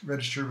is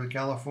registered with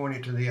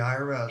California to the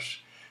IRS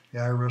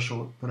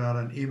will put out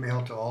an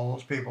email to all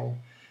those people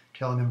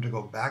telling them to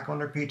go back on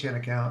their PTIN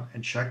account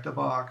and check the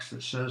box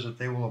that says that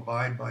they will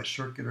abide by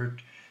Circular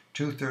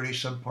 230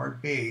 Subpart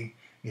B.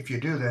 If you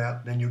do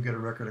that, then you'll get a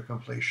record of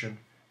completion,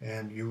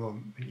 and you will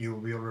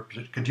be able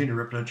to continue to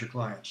represent your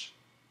clients.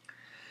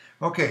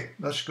 Okay,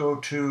 let's go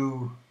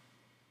to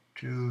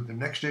the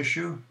next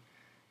issue.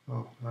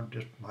 Oh,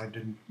 I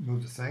didn't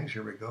move the things.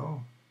 Here we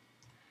go.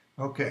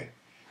 Okay,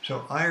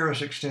 so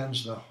IRS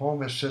extends the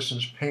home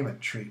assistance payment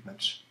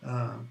treatments.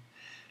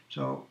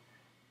 So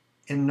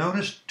in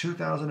Notice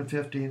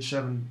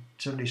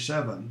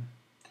 2015-77,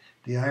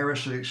 the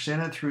IRS has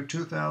extended through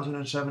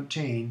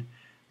 2017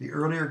 the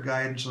earlier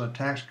guidance on the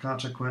tax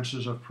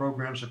consequences of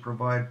programs that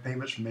provide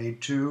payments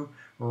made to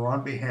or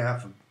on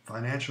behalf of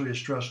financially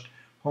distressed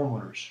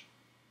homeowners.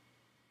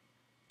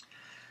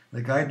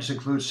 The guidance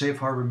includes safe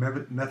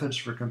harbor methods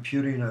for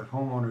computing a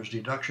homeowner's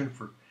deduction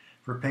for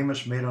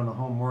payments made on a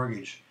home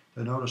mortgage.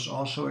 The notice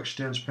also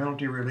extends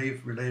penalty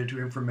relief related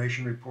to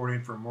information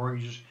reporting for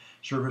mortgage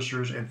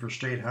servicers and for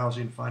state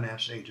housing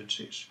finance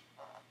agencies.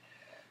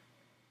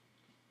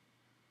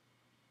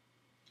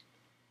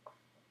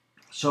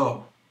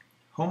 So,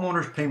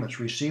 homeowners' payments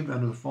received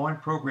under the following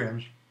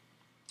programs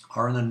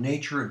are in the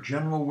nature of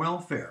general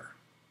welfare.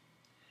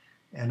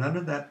 And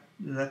under that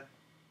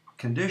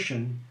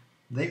condition,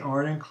 they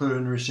aren't included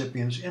in the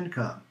recipient's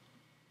income.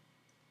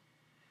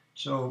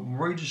 So,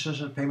 mortgage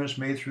assistance payments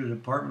made through the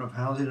Department of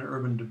Housing and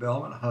Urban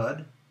Development,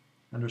 HUD,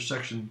 under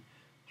Section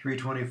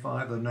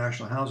 325 of the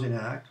National Housing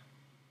Act.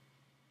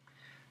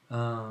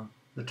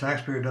 The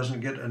taxpayer doesn't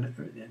get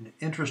an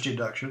interest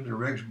deduction. The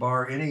regs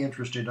bar any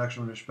interest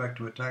deduction with respect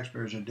to a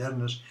taxpayer's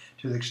indebtedness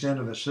to the extent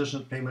of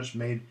assistance payments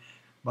made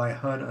by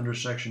HUD under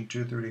Section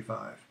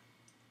 235.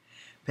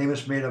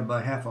 Payments made on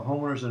behalf of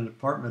homeowners in the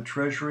Department of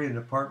Treasury and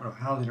Department of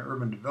Housing and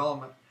Urban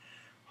Development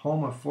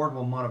Home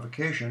Affordable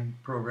Modification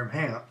Program,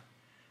 HAMP,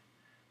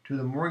 to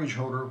the mortgage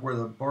holder where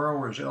the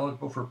borrower is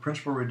eligible for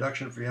principal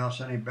reduction for the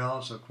outstanding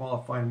balance of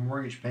qualifying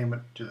mortgage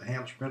payment to the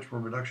HAMP's Principal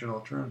Reduction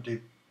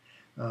Alternative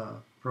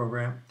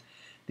Program.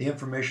 The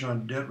information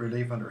on debt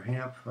relief under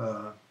HAMP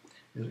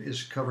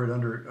is covered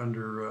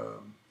under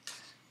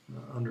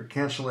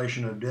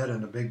cancellation of debt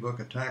in the Big Book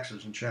of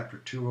Taxes in Chapter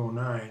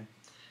 209.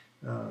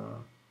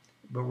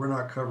 But we're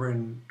not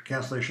covering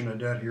cancellation of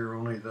debt here,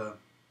 only the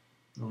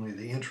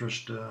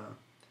interest,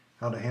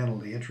 how to handle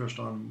the interest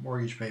on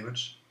mortgage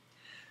payments.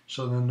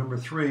 So then number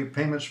 3,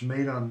 payments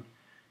made on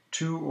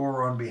to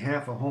or on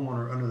behalf of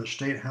homeowner under the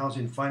State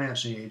Housing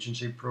Financing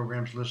Agency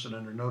programs listed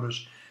under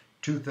Notice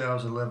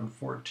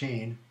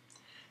 2011-14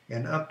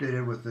 and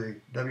updated with the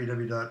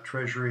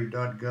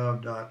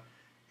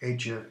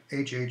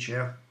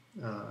www.treasury.gov.hhf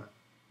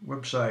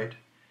website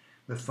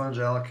with funds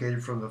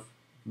allocated from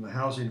the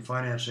Housing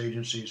Finance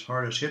Agency's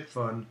Hardest Hit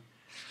Fund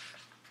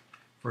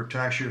for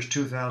tax years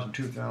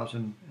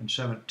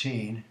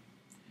 2017.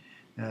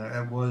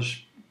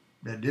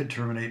 That did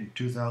terminate in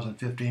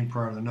 2015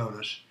 prior to the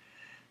notice.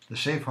 The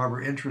safe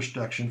harbor interest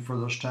deduction for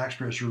those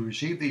taxpayers who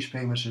receive these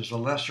payments is the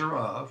lesser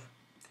of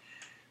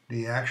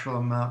the actual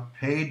amount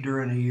paid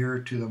during a year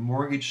to the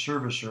mortgage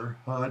servicer,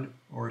 HUD,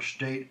 or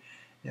state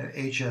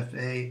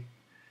HFA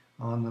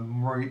on the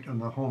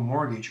home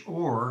mortgage,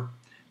 or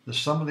the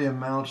sum of the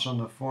amounts on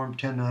the Form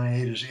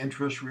 1098 is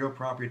interest, real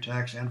property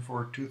tax, and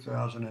for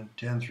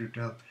 2010 through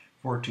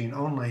 2014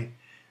 only,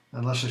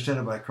 unless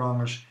extended by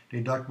Congress,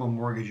 deductible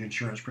mortgage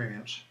insurance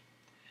premiums.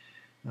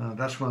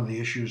 That's one of the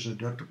issues,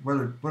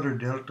 whether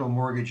deductible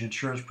mortgage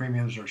insurance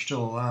premiums are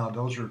still allowed.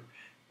 Those are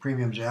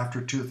premiums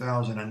after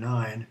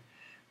 2009.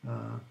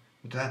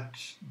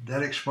 But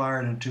that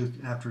expired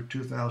after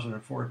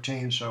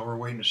 2014, so we're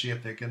waiting to see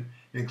if they can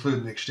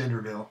include an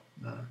extender bill.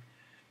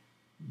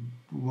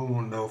 We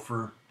won't know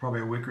for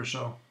probably a week or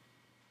so.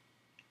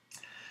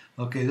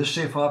 Okay, this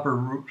safe harbor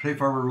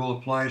rule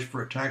applies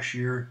for a tax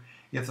year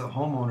if the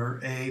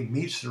homeowner, A,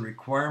 meets the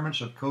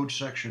requirements of Code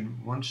Section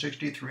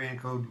 163 and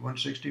Code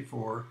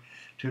 164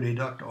 to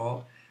deduct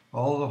all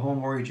the home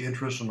mortgage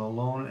interest on the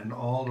loan and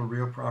all the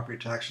real property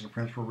taxes of the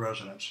principal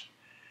residence,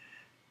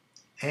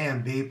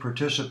 and B,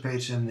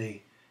 participates in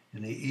the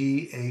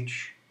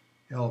EHLP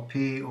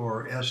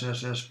or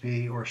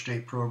SSSP or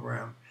state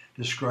program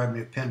described in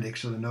the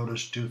appendix of the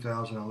Notice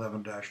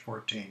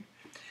 2011-14.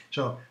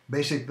 So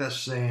basically that's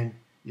saying,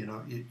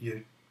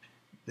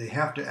 they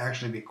have to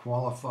actually be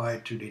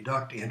qualified to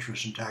deduct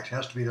interest and tax. It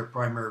has to be their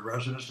primary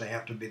residence. They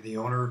have to be the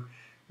owner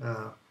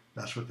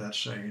That's what that's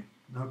saying.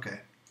 Okay.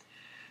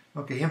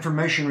 Okay,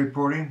 information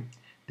reporting.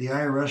 The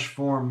IRS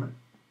Form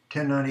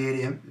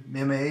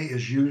 1098-MA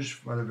is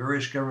used by the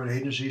various government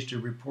agencies to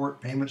report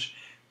payments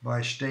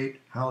by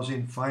state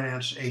housing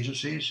finance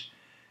agencies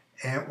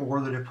or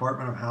the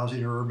Department of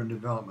Housing or Urban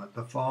Development.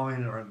 The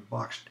following are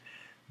the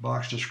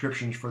box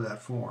descriptions for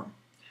that form.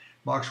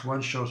 Box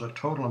 1 shows a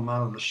total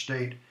amount of the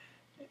state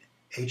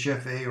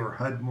HFA or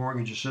HUD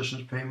mortgage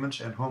assistance payments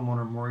and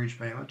homeowner mortgage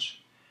payments.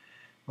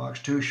 Box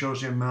 2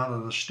 shows the amount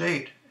of the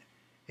state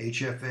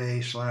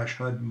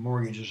HFA/HUD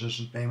mortgage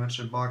assistance payments,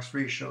 and Box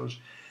 3 shows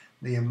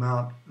the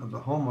amount of the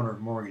homeowner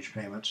mortgage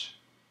payments.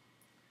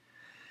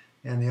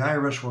 And the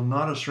IRS will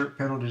not assert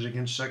penalties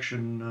against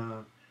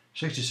Section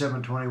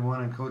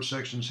 6721 and Code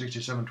Section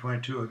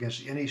 6722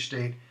 against any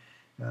state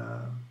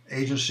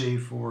agency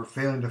for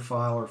failing to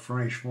file or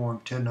furnish Form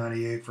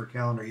 1098 for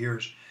calendar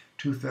years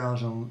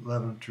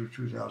 2011 through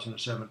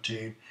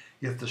 2017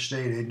 if the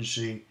state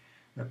agency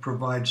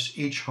provides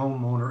each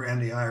homeowner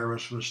and the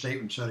IRS with a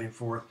statement setting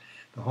forth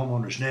the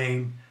homeowner's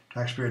name,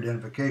 taxpayer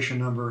identification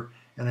number,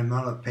 and the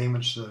amount of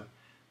payments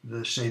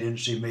the state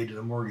agency made to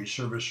the mortgage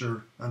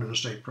servicer under the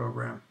state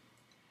program.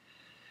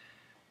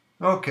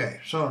 Okay,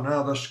 so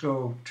now let's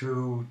go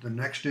to the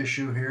next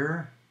issue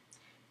here,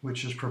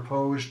 which is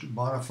proposed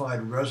bona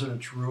fide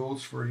residence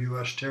rules for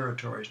U.S.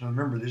 territories. Now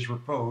remember, these were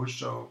proposed,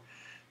 so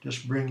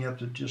just bring you up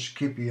to just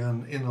keep you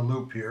in the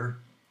loop here.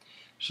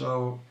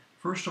 So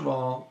first of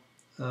all,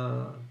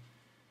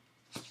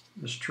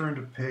 let's turn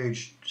to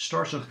page,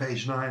 starts on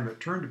page 9, but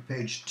turn to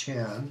page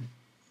 10,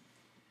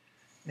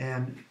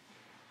 and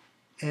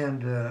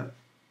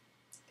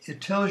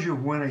it tells you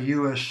when a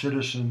U.S.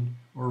 citizen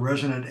or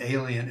resident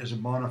alien is a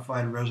bona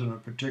fide resident of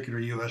a particular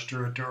U.S.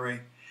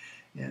 territory,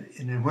 and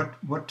in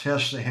what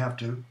tests they have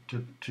to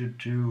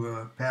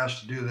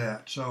pass to do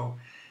that. So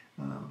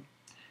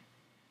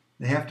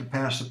they have to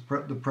pass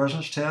the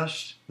presence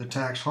test, the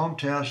tax home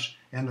test,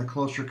 and the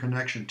closer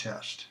connection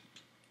test.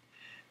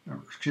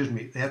 Excuse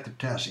me, they have to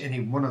pass any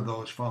one of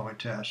those following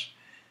tests.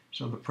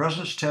 So the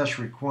presence test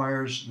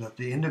requires that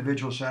the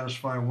individual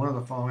satisfy one of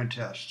the following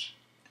tests.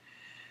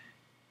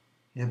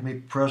 You have to be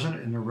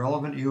present in the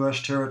relevant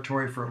U.S.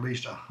 territory for at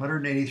least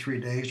 183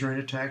 days during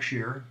a tax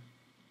year.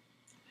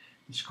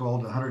 It's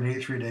called the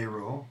 183-day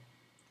rule.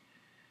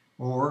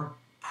 Or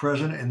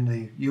present in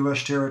the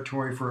U.S.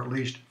 territory for at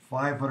least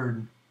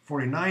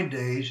 549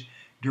 days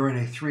during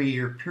a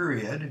 3-year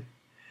period,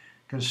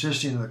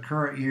 consisting of the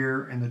current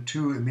year and the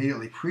 2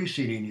 immediately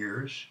preceding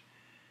years,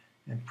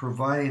 and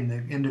providing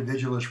the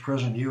individual is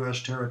present in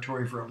U.S.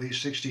 territory for at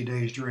least 60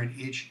 days during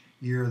each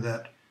year of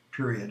that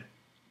period.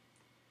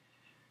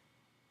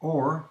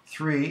 Or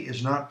 3,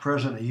 is not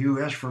present in the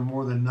U.S. for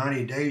more than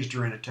 90 days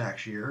during a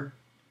tax year.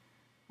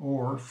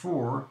 Or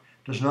 4,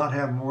 does not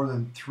have more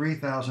than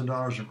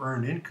 $3,000 of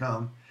earned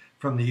income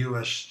from the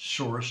U.S.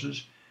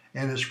 sources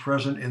and is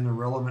present in the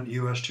relevant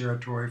U.S.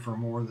 territory for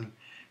more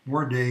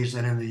days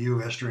than in the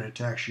U.S. during a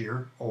tax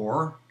year,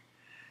 or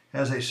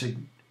has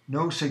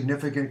no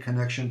significant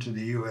connection to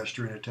the U.S.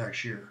 during a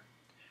tax year.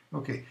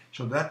 Okay,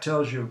 so that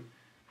tells you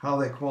how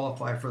they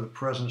qualify for the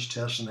presence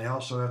test, and they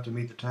also have to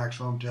meet the tax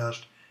home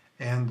test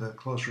and the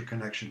closer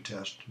connection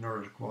test in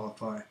order to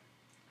qualify.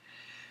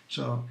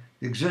 So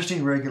the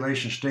existing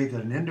regulations state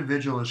that an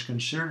individual is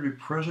considered to be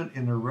present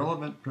in the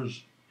relevant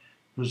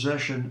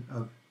possession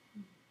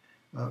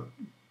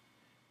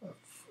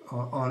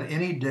on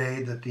any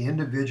day that the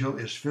individual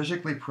is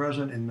physically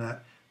present in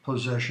that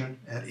possession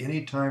at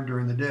any time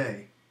during the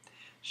day.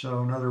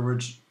 So in other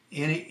words,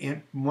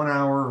 any 1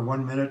 hour or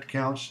 1 minute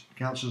counts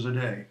as a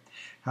day.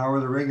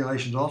 However, the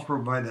regulations also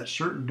provide that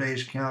certain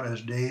days count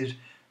as days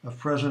of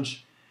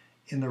presence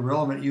in the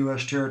relevant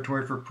U.S.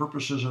 territory for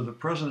purposes of the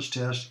presence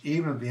test,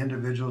 even if the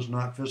individual is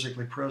not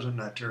physically present in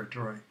that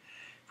territory.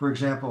 For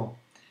example,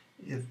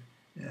 if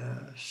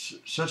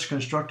such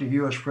constructive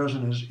U.S.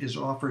 presence is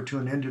offered to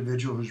an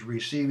individual who is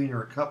receiving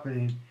or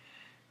accompanying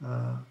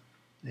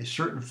a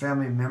certain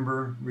family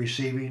member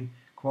receiving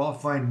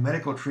qualifying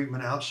medical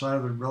treatment outside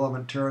of the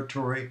relevant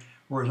territory,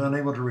 or is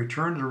unable to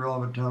return to the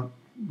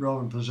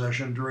relevant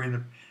possession during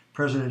the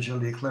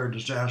presidentially declared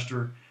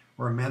disaster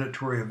or a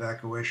mandatory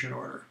evacuation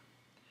order.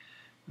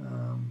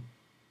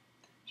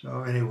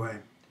 So anyway,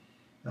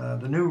 what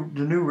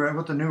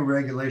the new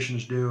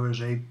regulations do is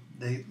they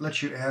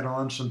let you add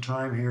on some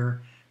time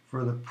here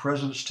for the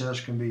presence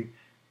test can be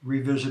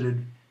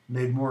revisited,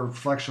 made more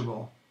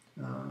flexible.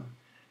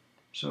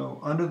 So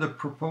under the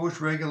proposed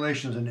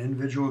regulations, an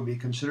individual would be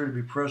considered to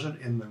be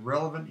present in the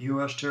relevant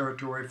U.S.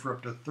 territory for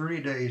up to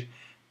 30 days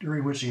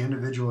during which the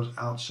individual is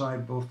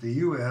outside both the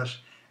U.S.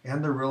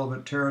 and the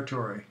relevant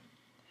territory.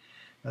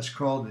 That's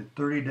called the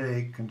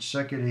 30-day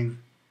constructive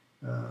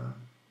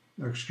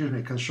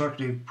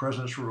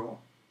presence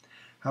rule.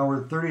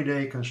 However, the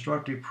 30-day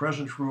constructive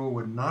presence rule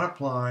would not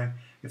apply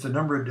if the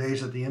number of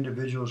days that the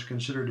individual is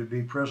considered to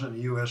be present in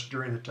the U.S.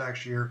 during the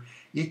tax year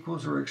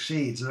equals or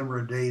exceeds the number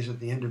of days that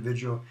the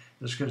individual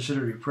is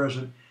considered to be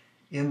present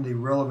in the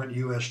relevant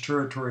U.S.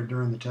 territory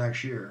during the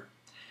tax year.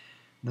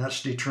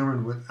 That's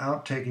determined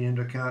without taking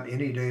into account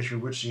any days for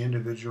which the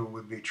individual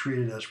would be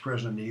treated as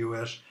present in the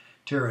U.S.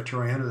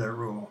 territory under that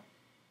rule.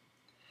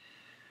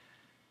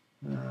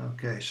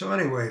 Okay, so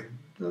anyway,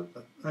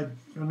 I'm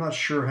not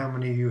sure how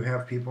many of you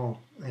have people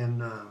in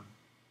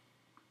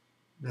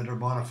that are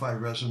bona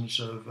fide residents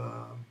of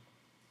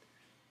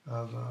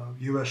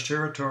U.S.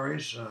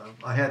 territories.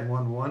 I had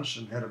one once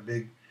and had a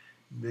big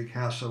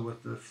hassle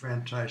with the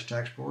Franchise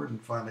Tax Board and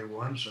finally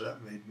won, so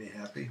that made me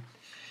happy.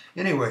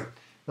 Anyway,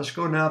 let's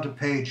go now to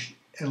page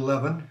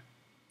 11.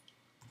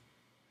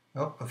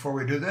 Oh, before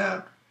we do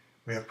that,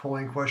 we have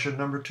polling question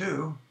number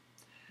 2.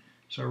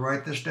 So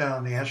write this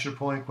down. The answer to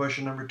polling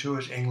question number 2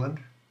 is England.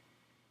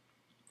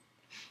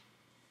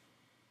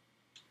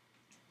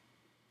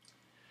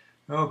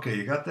 Okay,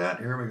 you got that?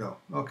 Here we go.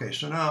 Okay,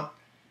 so now,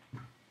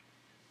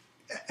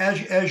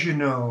 as you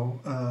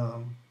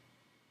know,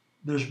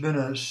 there's been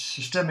a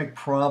systemic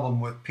problem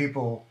with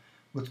people,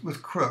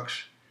 with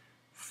crooks,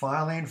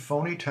 filing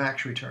phony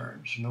tax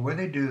returns. And the way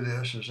they do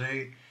this is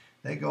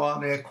they go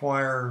out and they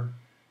acquire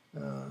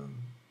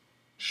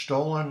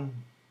stolen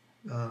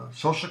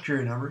Social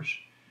Security numbers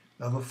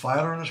of a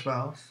filer and a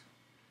spouse,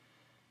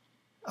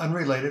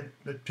 unrelated,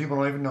 that people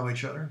don't even know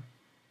each other.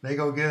 They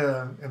go get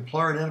an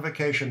employer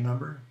identification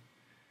number.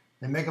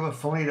 They make up a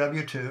phony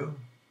W-2.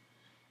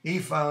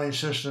 E-filing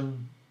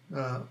system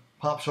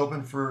pops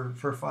open for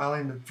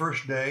filing the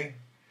first day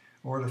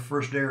or the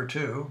first day or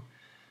two.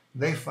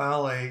 They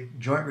file a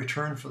joint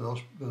return for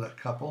that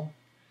couple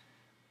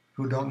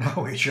who don't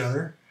know each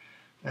other,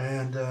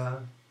 and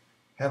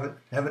have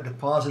it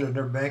deposited in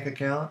their bank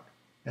account,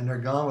 and they're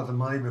gone with the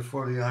money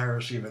before the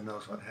IRS even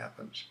knows what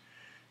happens.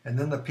 And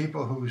then the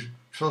people whose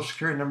Social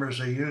Security numbers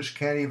they use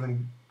can't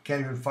even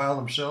file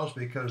themselves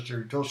because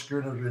their Social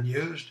Security number has been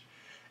used,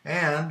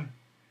 and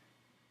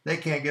they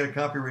can't get a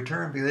copy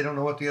returned because they don't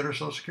know what the other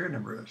Social Security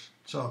number is.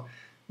 So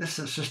this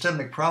is a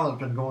systemic problem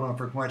that's been going on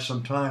for quite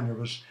some time.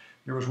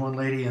 There was one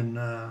lady in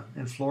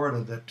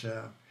Florida that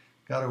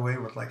got away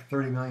with like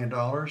 $30 million,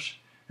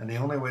 and the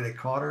only way they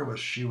caught her was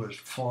she was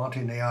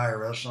flaunting the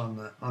IRS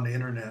on the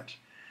internet.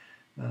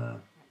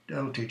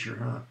 That'll teach her,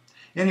 huh?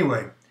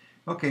 Anyway,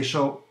 okay,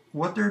 so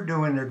what they're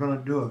doing, they're going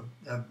to do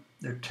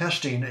they're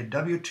testing a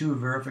W-2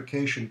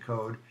 verification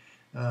code,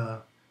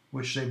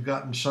 which they've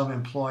gotten some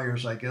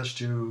employers, I guess,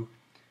 to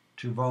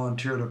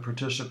volunteer to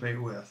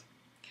participate with.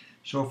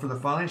 So for the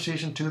filing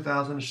season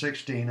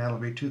 2016, that'll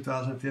be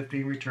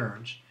 2015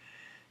 returns,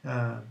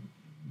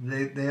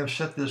 they have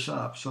set this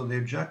up. So the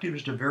objective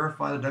is to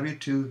verify the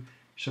W-2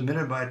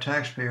 submitted by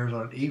taxpayers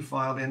on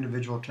e-filed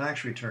individual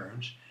tax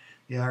returns.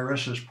 The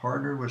IRS has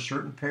partnered with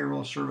certain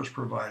payroll service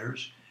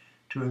providers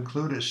to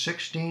include a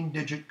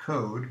 16-digit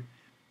code,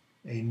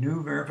 a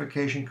new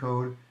verification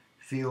code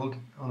field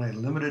on a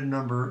limited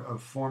number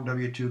of Form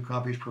W-2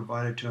 copies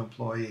provided to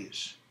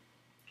employees.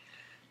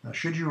 Now,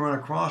 should you run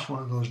across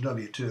one of those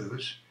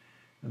W-2s,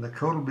 the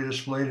code will be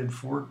displayed in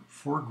four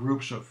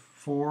groups of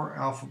 4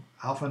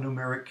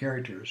 alphanumeric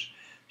characters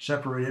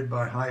separated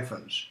by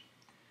hyphens.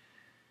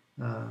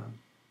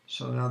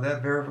 So now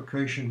that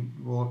verification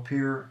will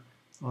appear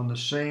on the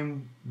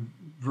same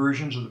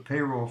versions of the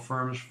payroll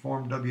firm's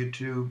Form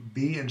W-2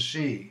 B and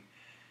C.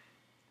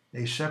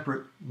 A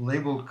separate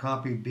labeled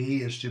copy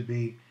B is to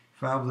be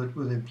filed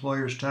with the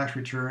employer's tax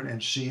return,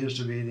 and C is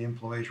to be the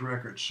employee's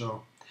record.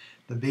 So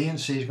the B and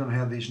C is going to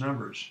have these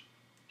numbers.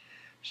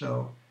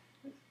 So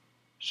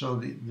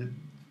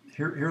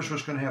here's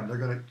what's going to happen.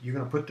 You're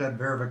going to put that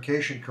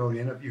verification code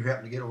in if you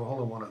happen to get a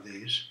hold of one of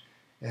these,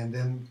 and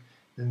then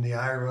the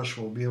IRS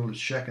will be able to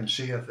check and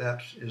see if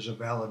that is a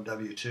valid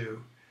W-2,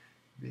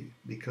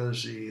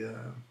 because the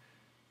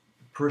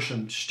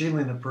person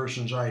stealing the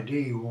person's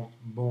ID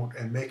won't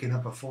and making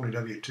up a phony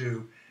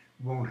W-2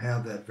 won't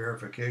have that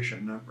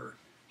verification number.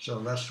 So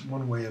that's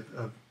one way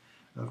of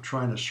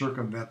trying to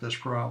circumvent this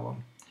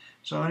problem.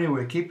 So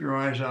anyway, keep your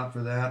eyes out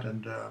for that,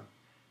 and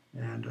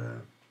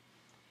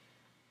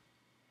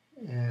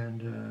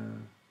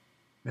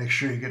make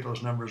sure you get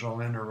those numbers all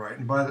in there right.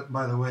 And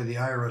by the way, the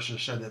IRS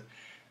has said that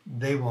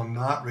they will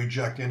not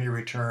reject any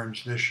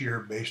returns this year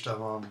based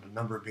on the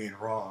number being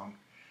wrong.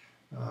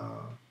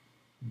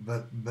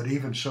 But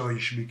even so, you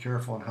should be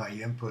careful on how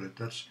you input it.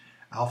 That's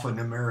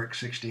alphanumeric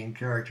 16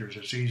 characters.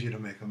 It's easy to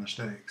make a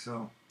mistake.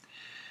 So,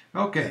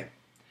 okay,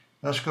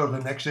 let's go to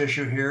the next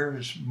issue here.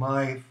 Is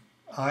my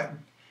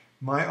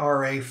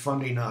RA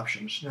funding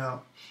options.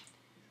 Now,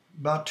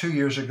 about 2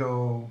 years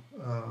ago,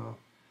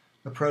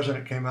 the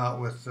president came out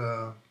with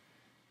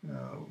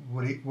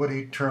what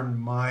he termed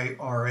my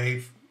RA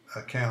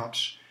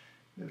accounts.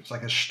 It's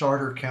like a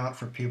starter account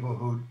for people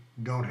who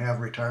don't have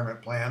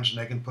retirement plans, and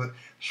they can put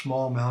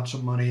small amounts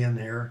of money in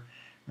there.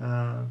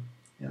 And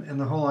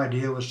the whole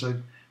idea was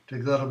to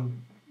let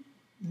them,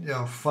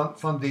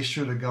 fund these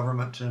through the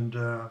government, and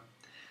the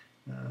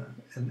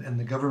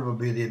government will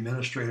be the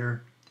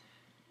administrator,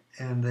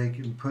 and they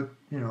can put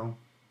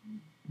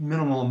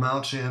minimal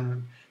amounts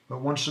in.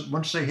 But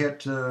once they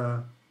hit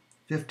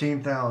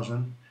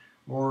 15,000,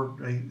 or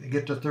they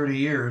get to 30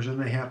 years, then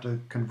they have to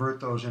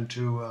convert those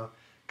into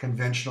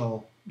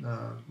conventional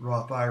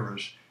Roth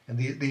IRAs, And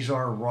these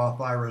are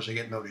Roth IRAs, they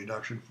get no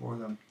deduction for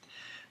them.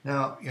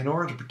 Now, in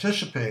order to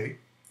participate,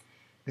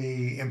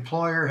 the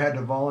employer had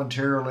to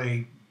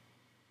voluntarily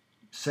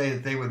say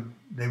that they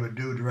would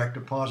do direct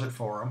deposit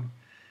for them,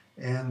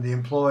 and the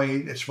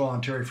employee, it's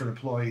voluntary for the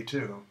employee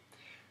too.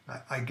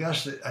 I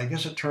guess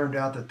it turned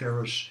out that there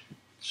was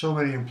so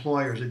many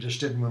employers that just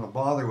didn't want to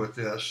bother with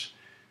this,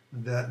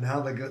 that now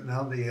the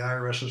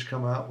IRS has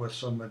come out with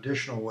some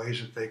additional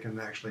ways that they can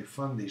actually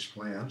fund these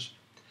plans,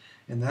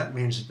 and that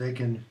means that they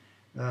can,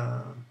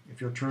 if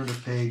you'll turn to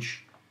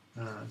page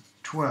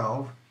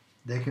 12,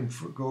 they can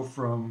go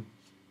from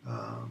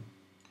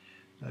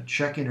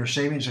checking or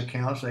savings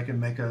accounts. They can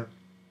make a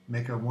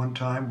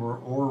one-time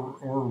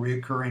or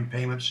recurring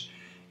payments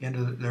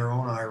into their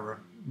own IRA,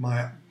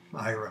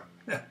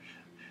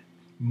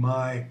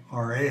 my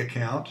RA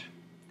account,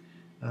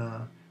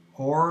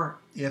 or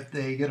if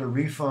they get a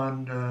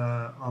refund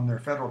on their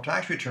federal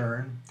tax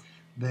return,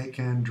 they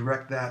can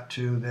direct that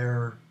to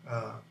their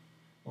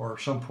or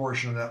some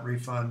portion of that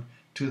refund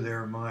to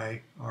their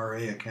my RA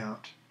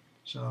account.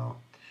 So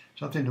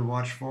something to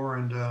watch for,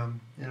 and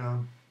you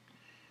know.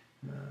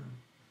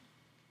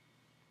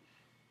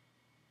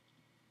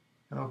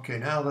 Okay,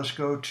 now let's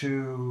go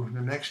to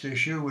the next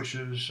issue, which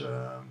is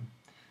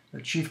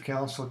the Chief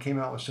Counsel came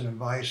out with some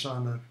advice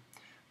on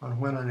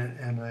when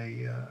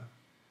an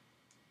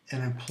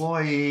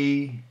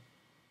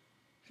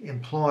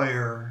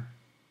employer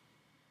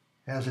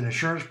has an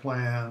insurance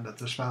plan that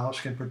the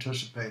spouse can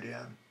participate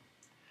in,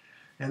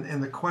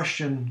 and the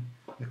question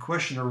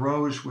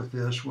arose with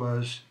this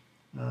was,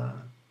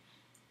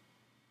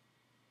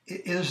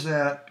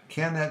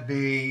 can that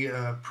be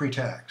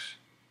pre-tax?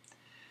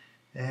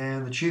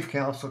 And the Chief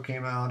Counsel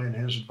came out in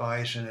his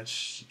advice, and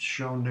it's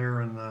shown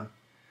there in the,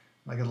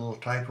 I got a little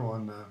typo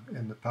in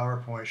the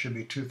PowerPoint. It should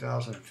be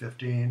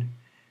 2015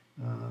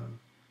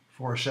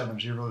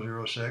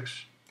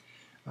 47006,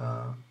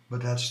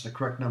 but that's the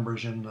correct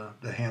numbers in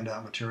the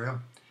handout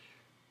material.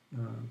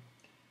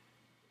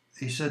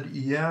 He said,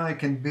 yeah, it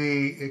can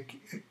be. It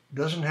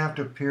doesn't have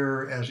to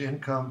appear as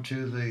income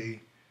to the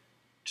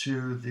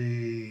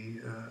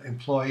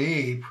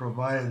employee,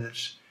 provided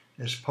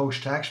it's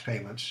post-tax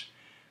payments,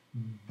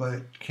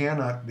 but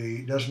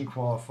it doesn't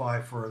qualify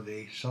for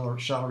the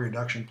salary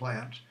reduction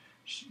plans,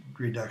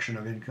 reduction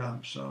of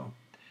income. So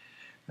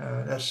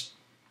that's,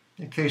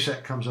 in case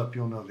that comes up,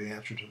 you'll know the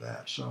answer to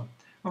that. So,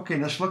 okay,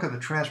 let's look at the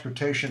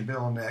transportation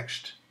bill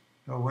next.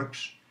 Oh,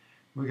 whoops.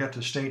 We got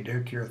the state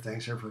daycare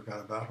things I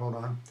forgot about. Hold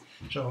on.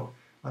 So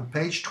on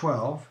page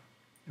 12,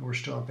 and we're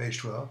still on page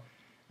 12,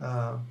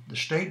 the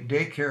state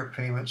daycare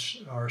payments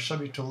are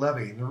subject to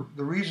levy.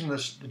 The reason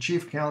the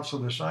Chief Counsel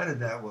decided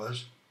that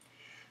was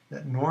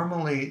that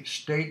normally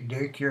state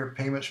daycare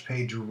payments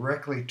paid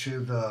directly to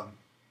the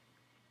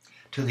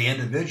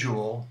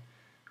individual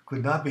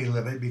could not be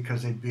levied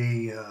because they'd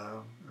be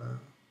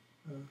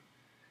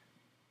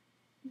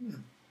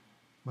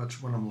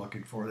what's what I'm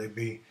looking for. They'd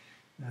be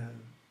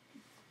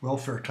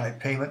welfare type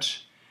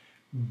payments,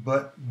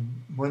 but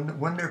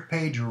when they're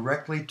paid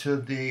directly to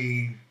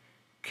the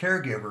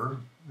caregiver,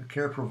 the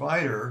care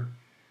provider,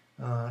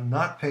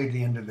 not paid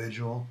the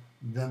individual,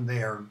 then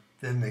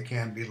they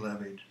can be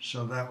levied.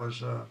 So that was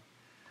the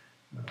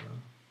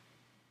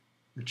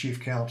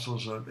Chief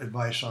Counsel's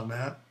advice on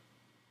that.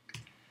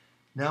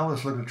 Now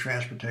let's look at the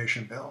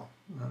transportation bill.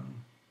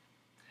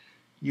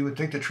 You would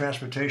think the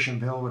transportation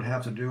bill would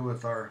have to do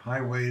with our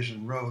highways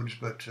and roads,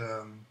 but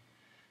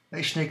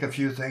they sneak a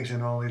few things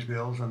in all these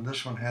bills, and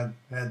this one had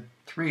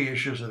 3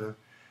 issues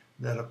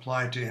that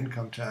apply to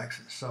income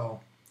taxes. So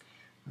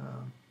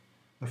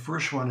the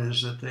first one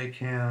is that they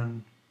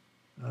can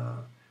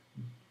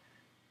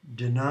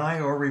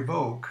deny or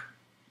revoke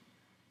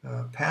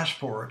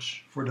passports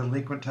for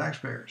delinquent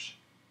taxpayers,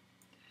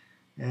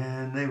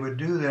 and they would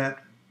do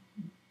that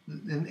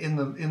in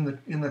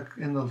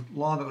the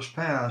law that was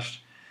passed.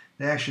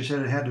 They actually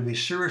said it had to be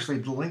seriously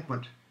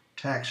delinquent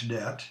tax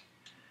debt,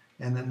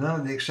 and that none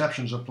of the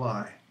exceptions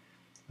apply.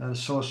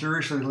 So a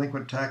seriously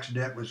delinquent tax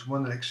debt was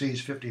one that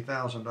exceeds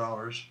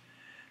 $50,000,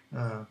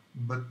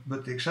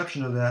 but the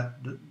exception to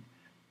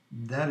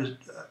that is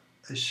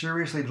a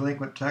seriously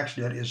delinquent tax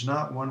debt is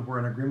not one where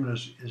an agreement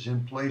is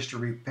in place to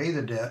repay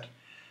the debt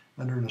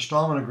under an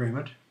installment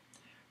agreement,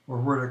 or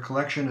where the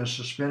collection is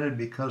suspended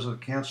because of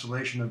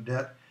cancellation of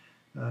debt,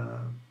 a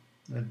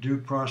due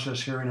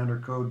process hearing under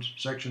Code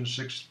Section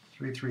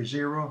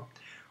 6330,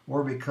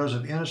 or because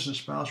of innocent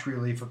spouse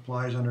relief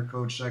applies under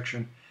Code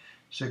Section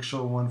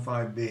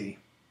 6015B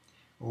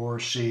or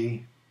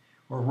C,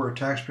 or where a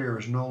taxpayer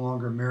is no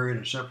longer married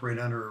and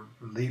separated under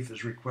relief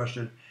is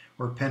requested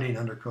or pending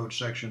under Code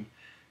Section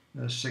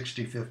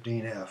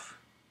 6015F.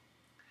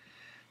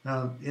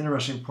 Now, the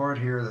interesting part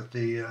here that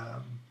the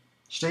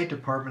State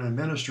Department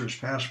administers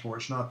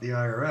passports, not the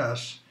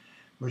IRS,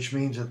 which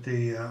means that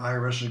the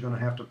IRS is going to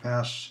have to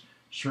pass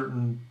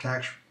certain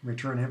tax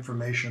return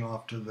information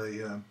off to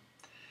the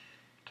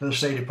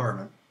State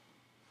Department.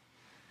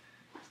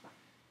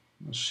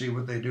 Let's see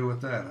what they do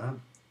with that, huh?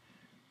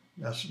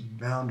 That's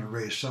bound to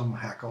raise some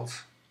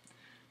hackles.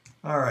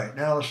 All right,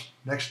 now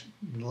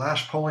the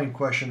last polling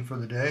question for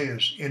the day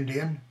is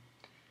Indian.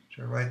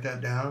 So write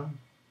that down,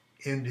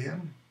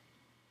 Indian.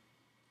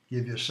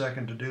 Give you a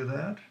second to do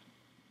that.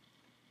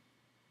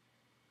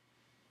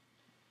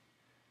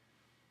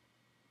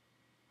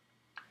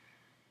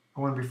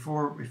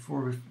 Before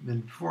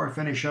I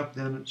finish up,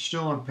 then it's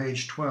still on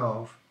page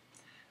 12,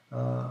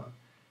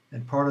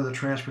 and part of the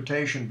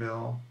transportation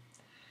bill,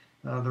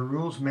 the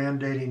rules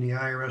mandating the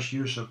IRS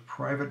use of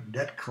private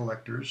debt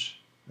collectors.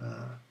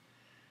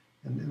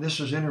 And this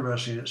is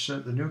interesting. It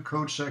said the new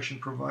code section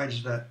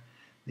provides that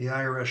the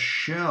IRS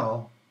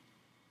shall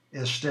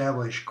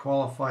establish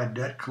qualified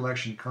debt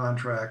collection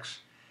contracts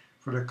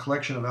for the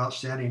collection of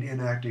outstanding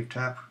inactive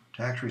tax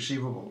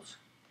receivables.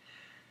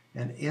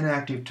 An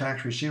inactive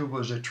tax receivable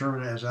is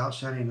determined as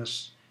outstanding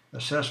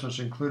assessments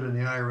included in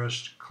the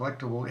IRS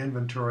collectible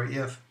inventory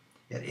if,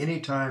 at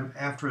any time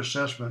after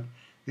assessment,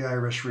 the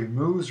IRS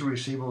removes the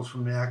receivables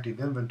from the active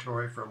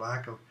inventory for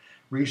lack of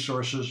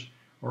resources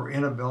or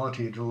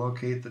inability to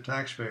locate the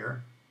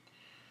taxpayer.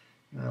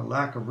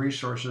 Lack of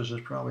resources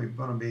is probably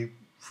going to be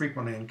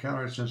frequently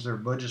encountered since their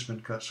budget's been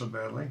cut so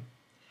badly.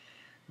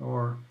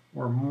 Or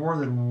more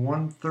than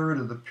 1/3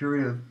 of the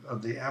period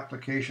of the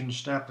application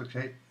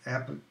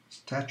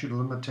statute of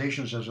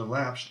limitations has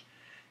elapsed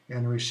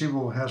and the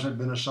receivable hasn't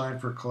been assigned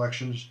for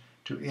collections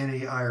to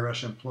any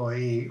IRS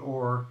employee,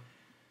 or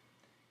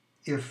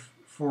if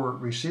for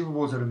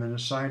receivables that have been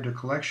assigned to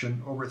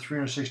collection, over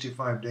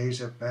 365 days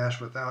have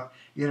passed without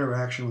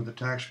interaction with the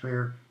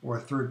taxpayer or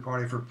a third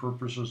party for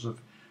purposes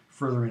of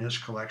furthering its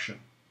collection.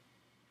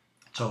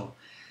 So,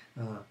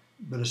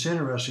 but it's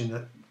interesting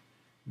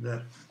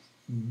that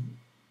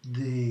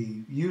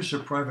the use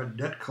of private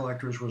debt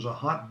collectors was a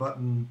hot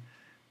button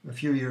a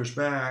few years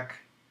back,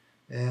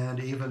 and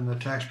even the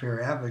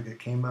taxpayer advocate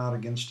came out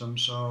against them.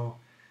 So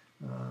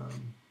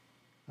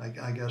I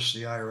guess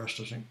the IRS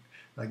doesn't,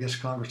 I guess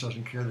Congress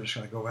doesn't care. They're just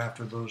going to go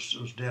after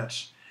those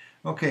debts.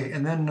 Okay,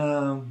 and then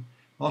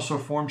also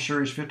Form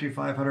Series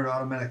 5500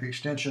 automatic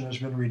extension has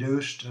been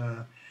reduced.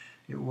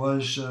 It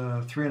was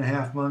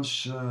 3.5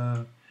 months.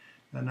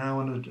 And now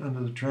under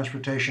the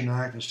Transportation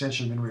Act, the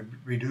extension has been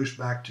reduced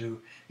back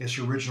to its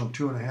original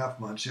 2.5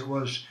 months. It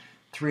was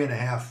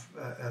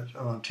 3.5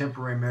 on a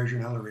temporary measure.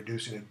 Now they're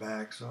reducing it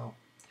back. So,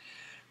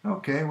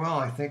 okay, well,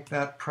 I think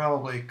that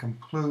probably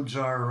concludes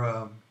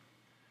our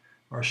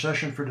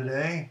session for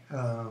today.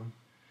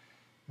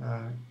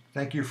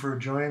 Thank you for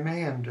joining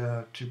me. And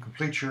to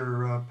complete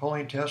your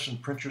polling tests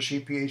and print your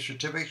CPA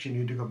certificates, you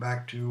need to go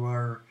back to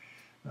our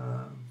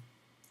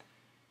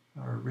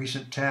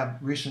recent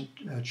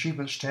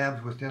achievements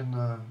tabs within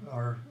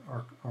our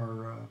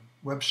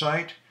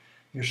website.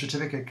 Your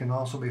certificate can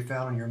also be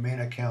found in your main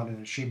account in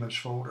the achievements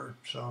folder.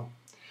 So,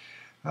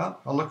 well,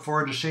 I'll look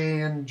forward to seeing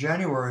you in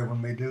January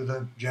when we do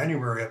the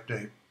January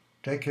update.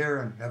 Take care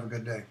and have a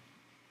good day,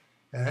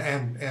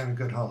 and a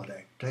good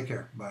holiday. Take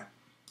care. Bye.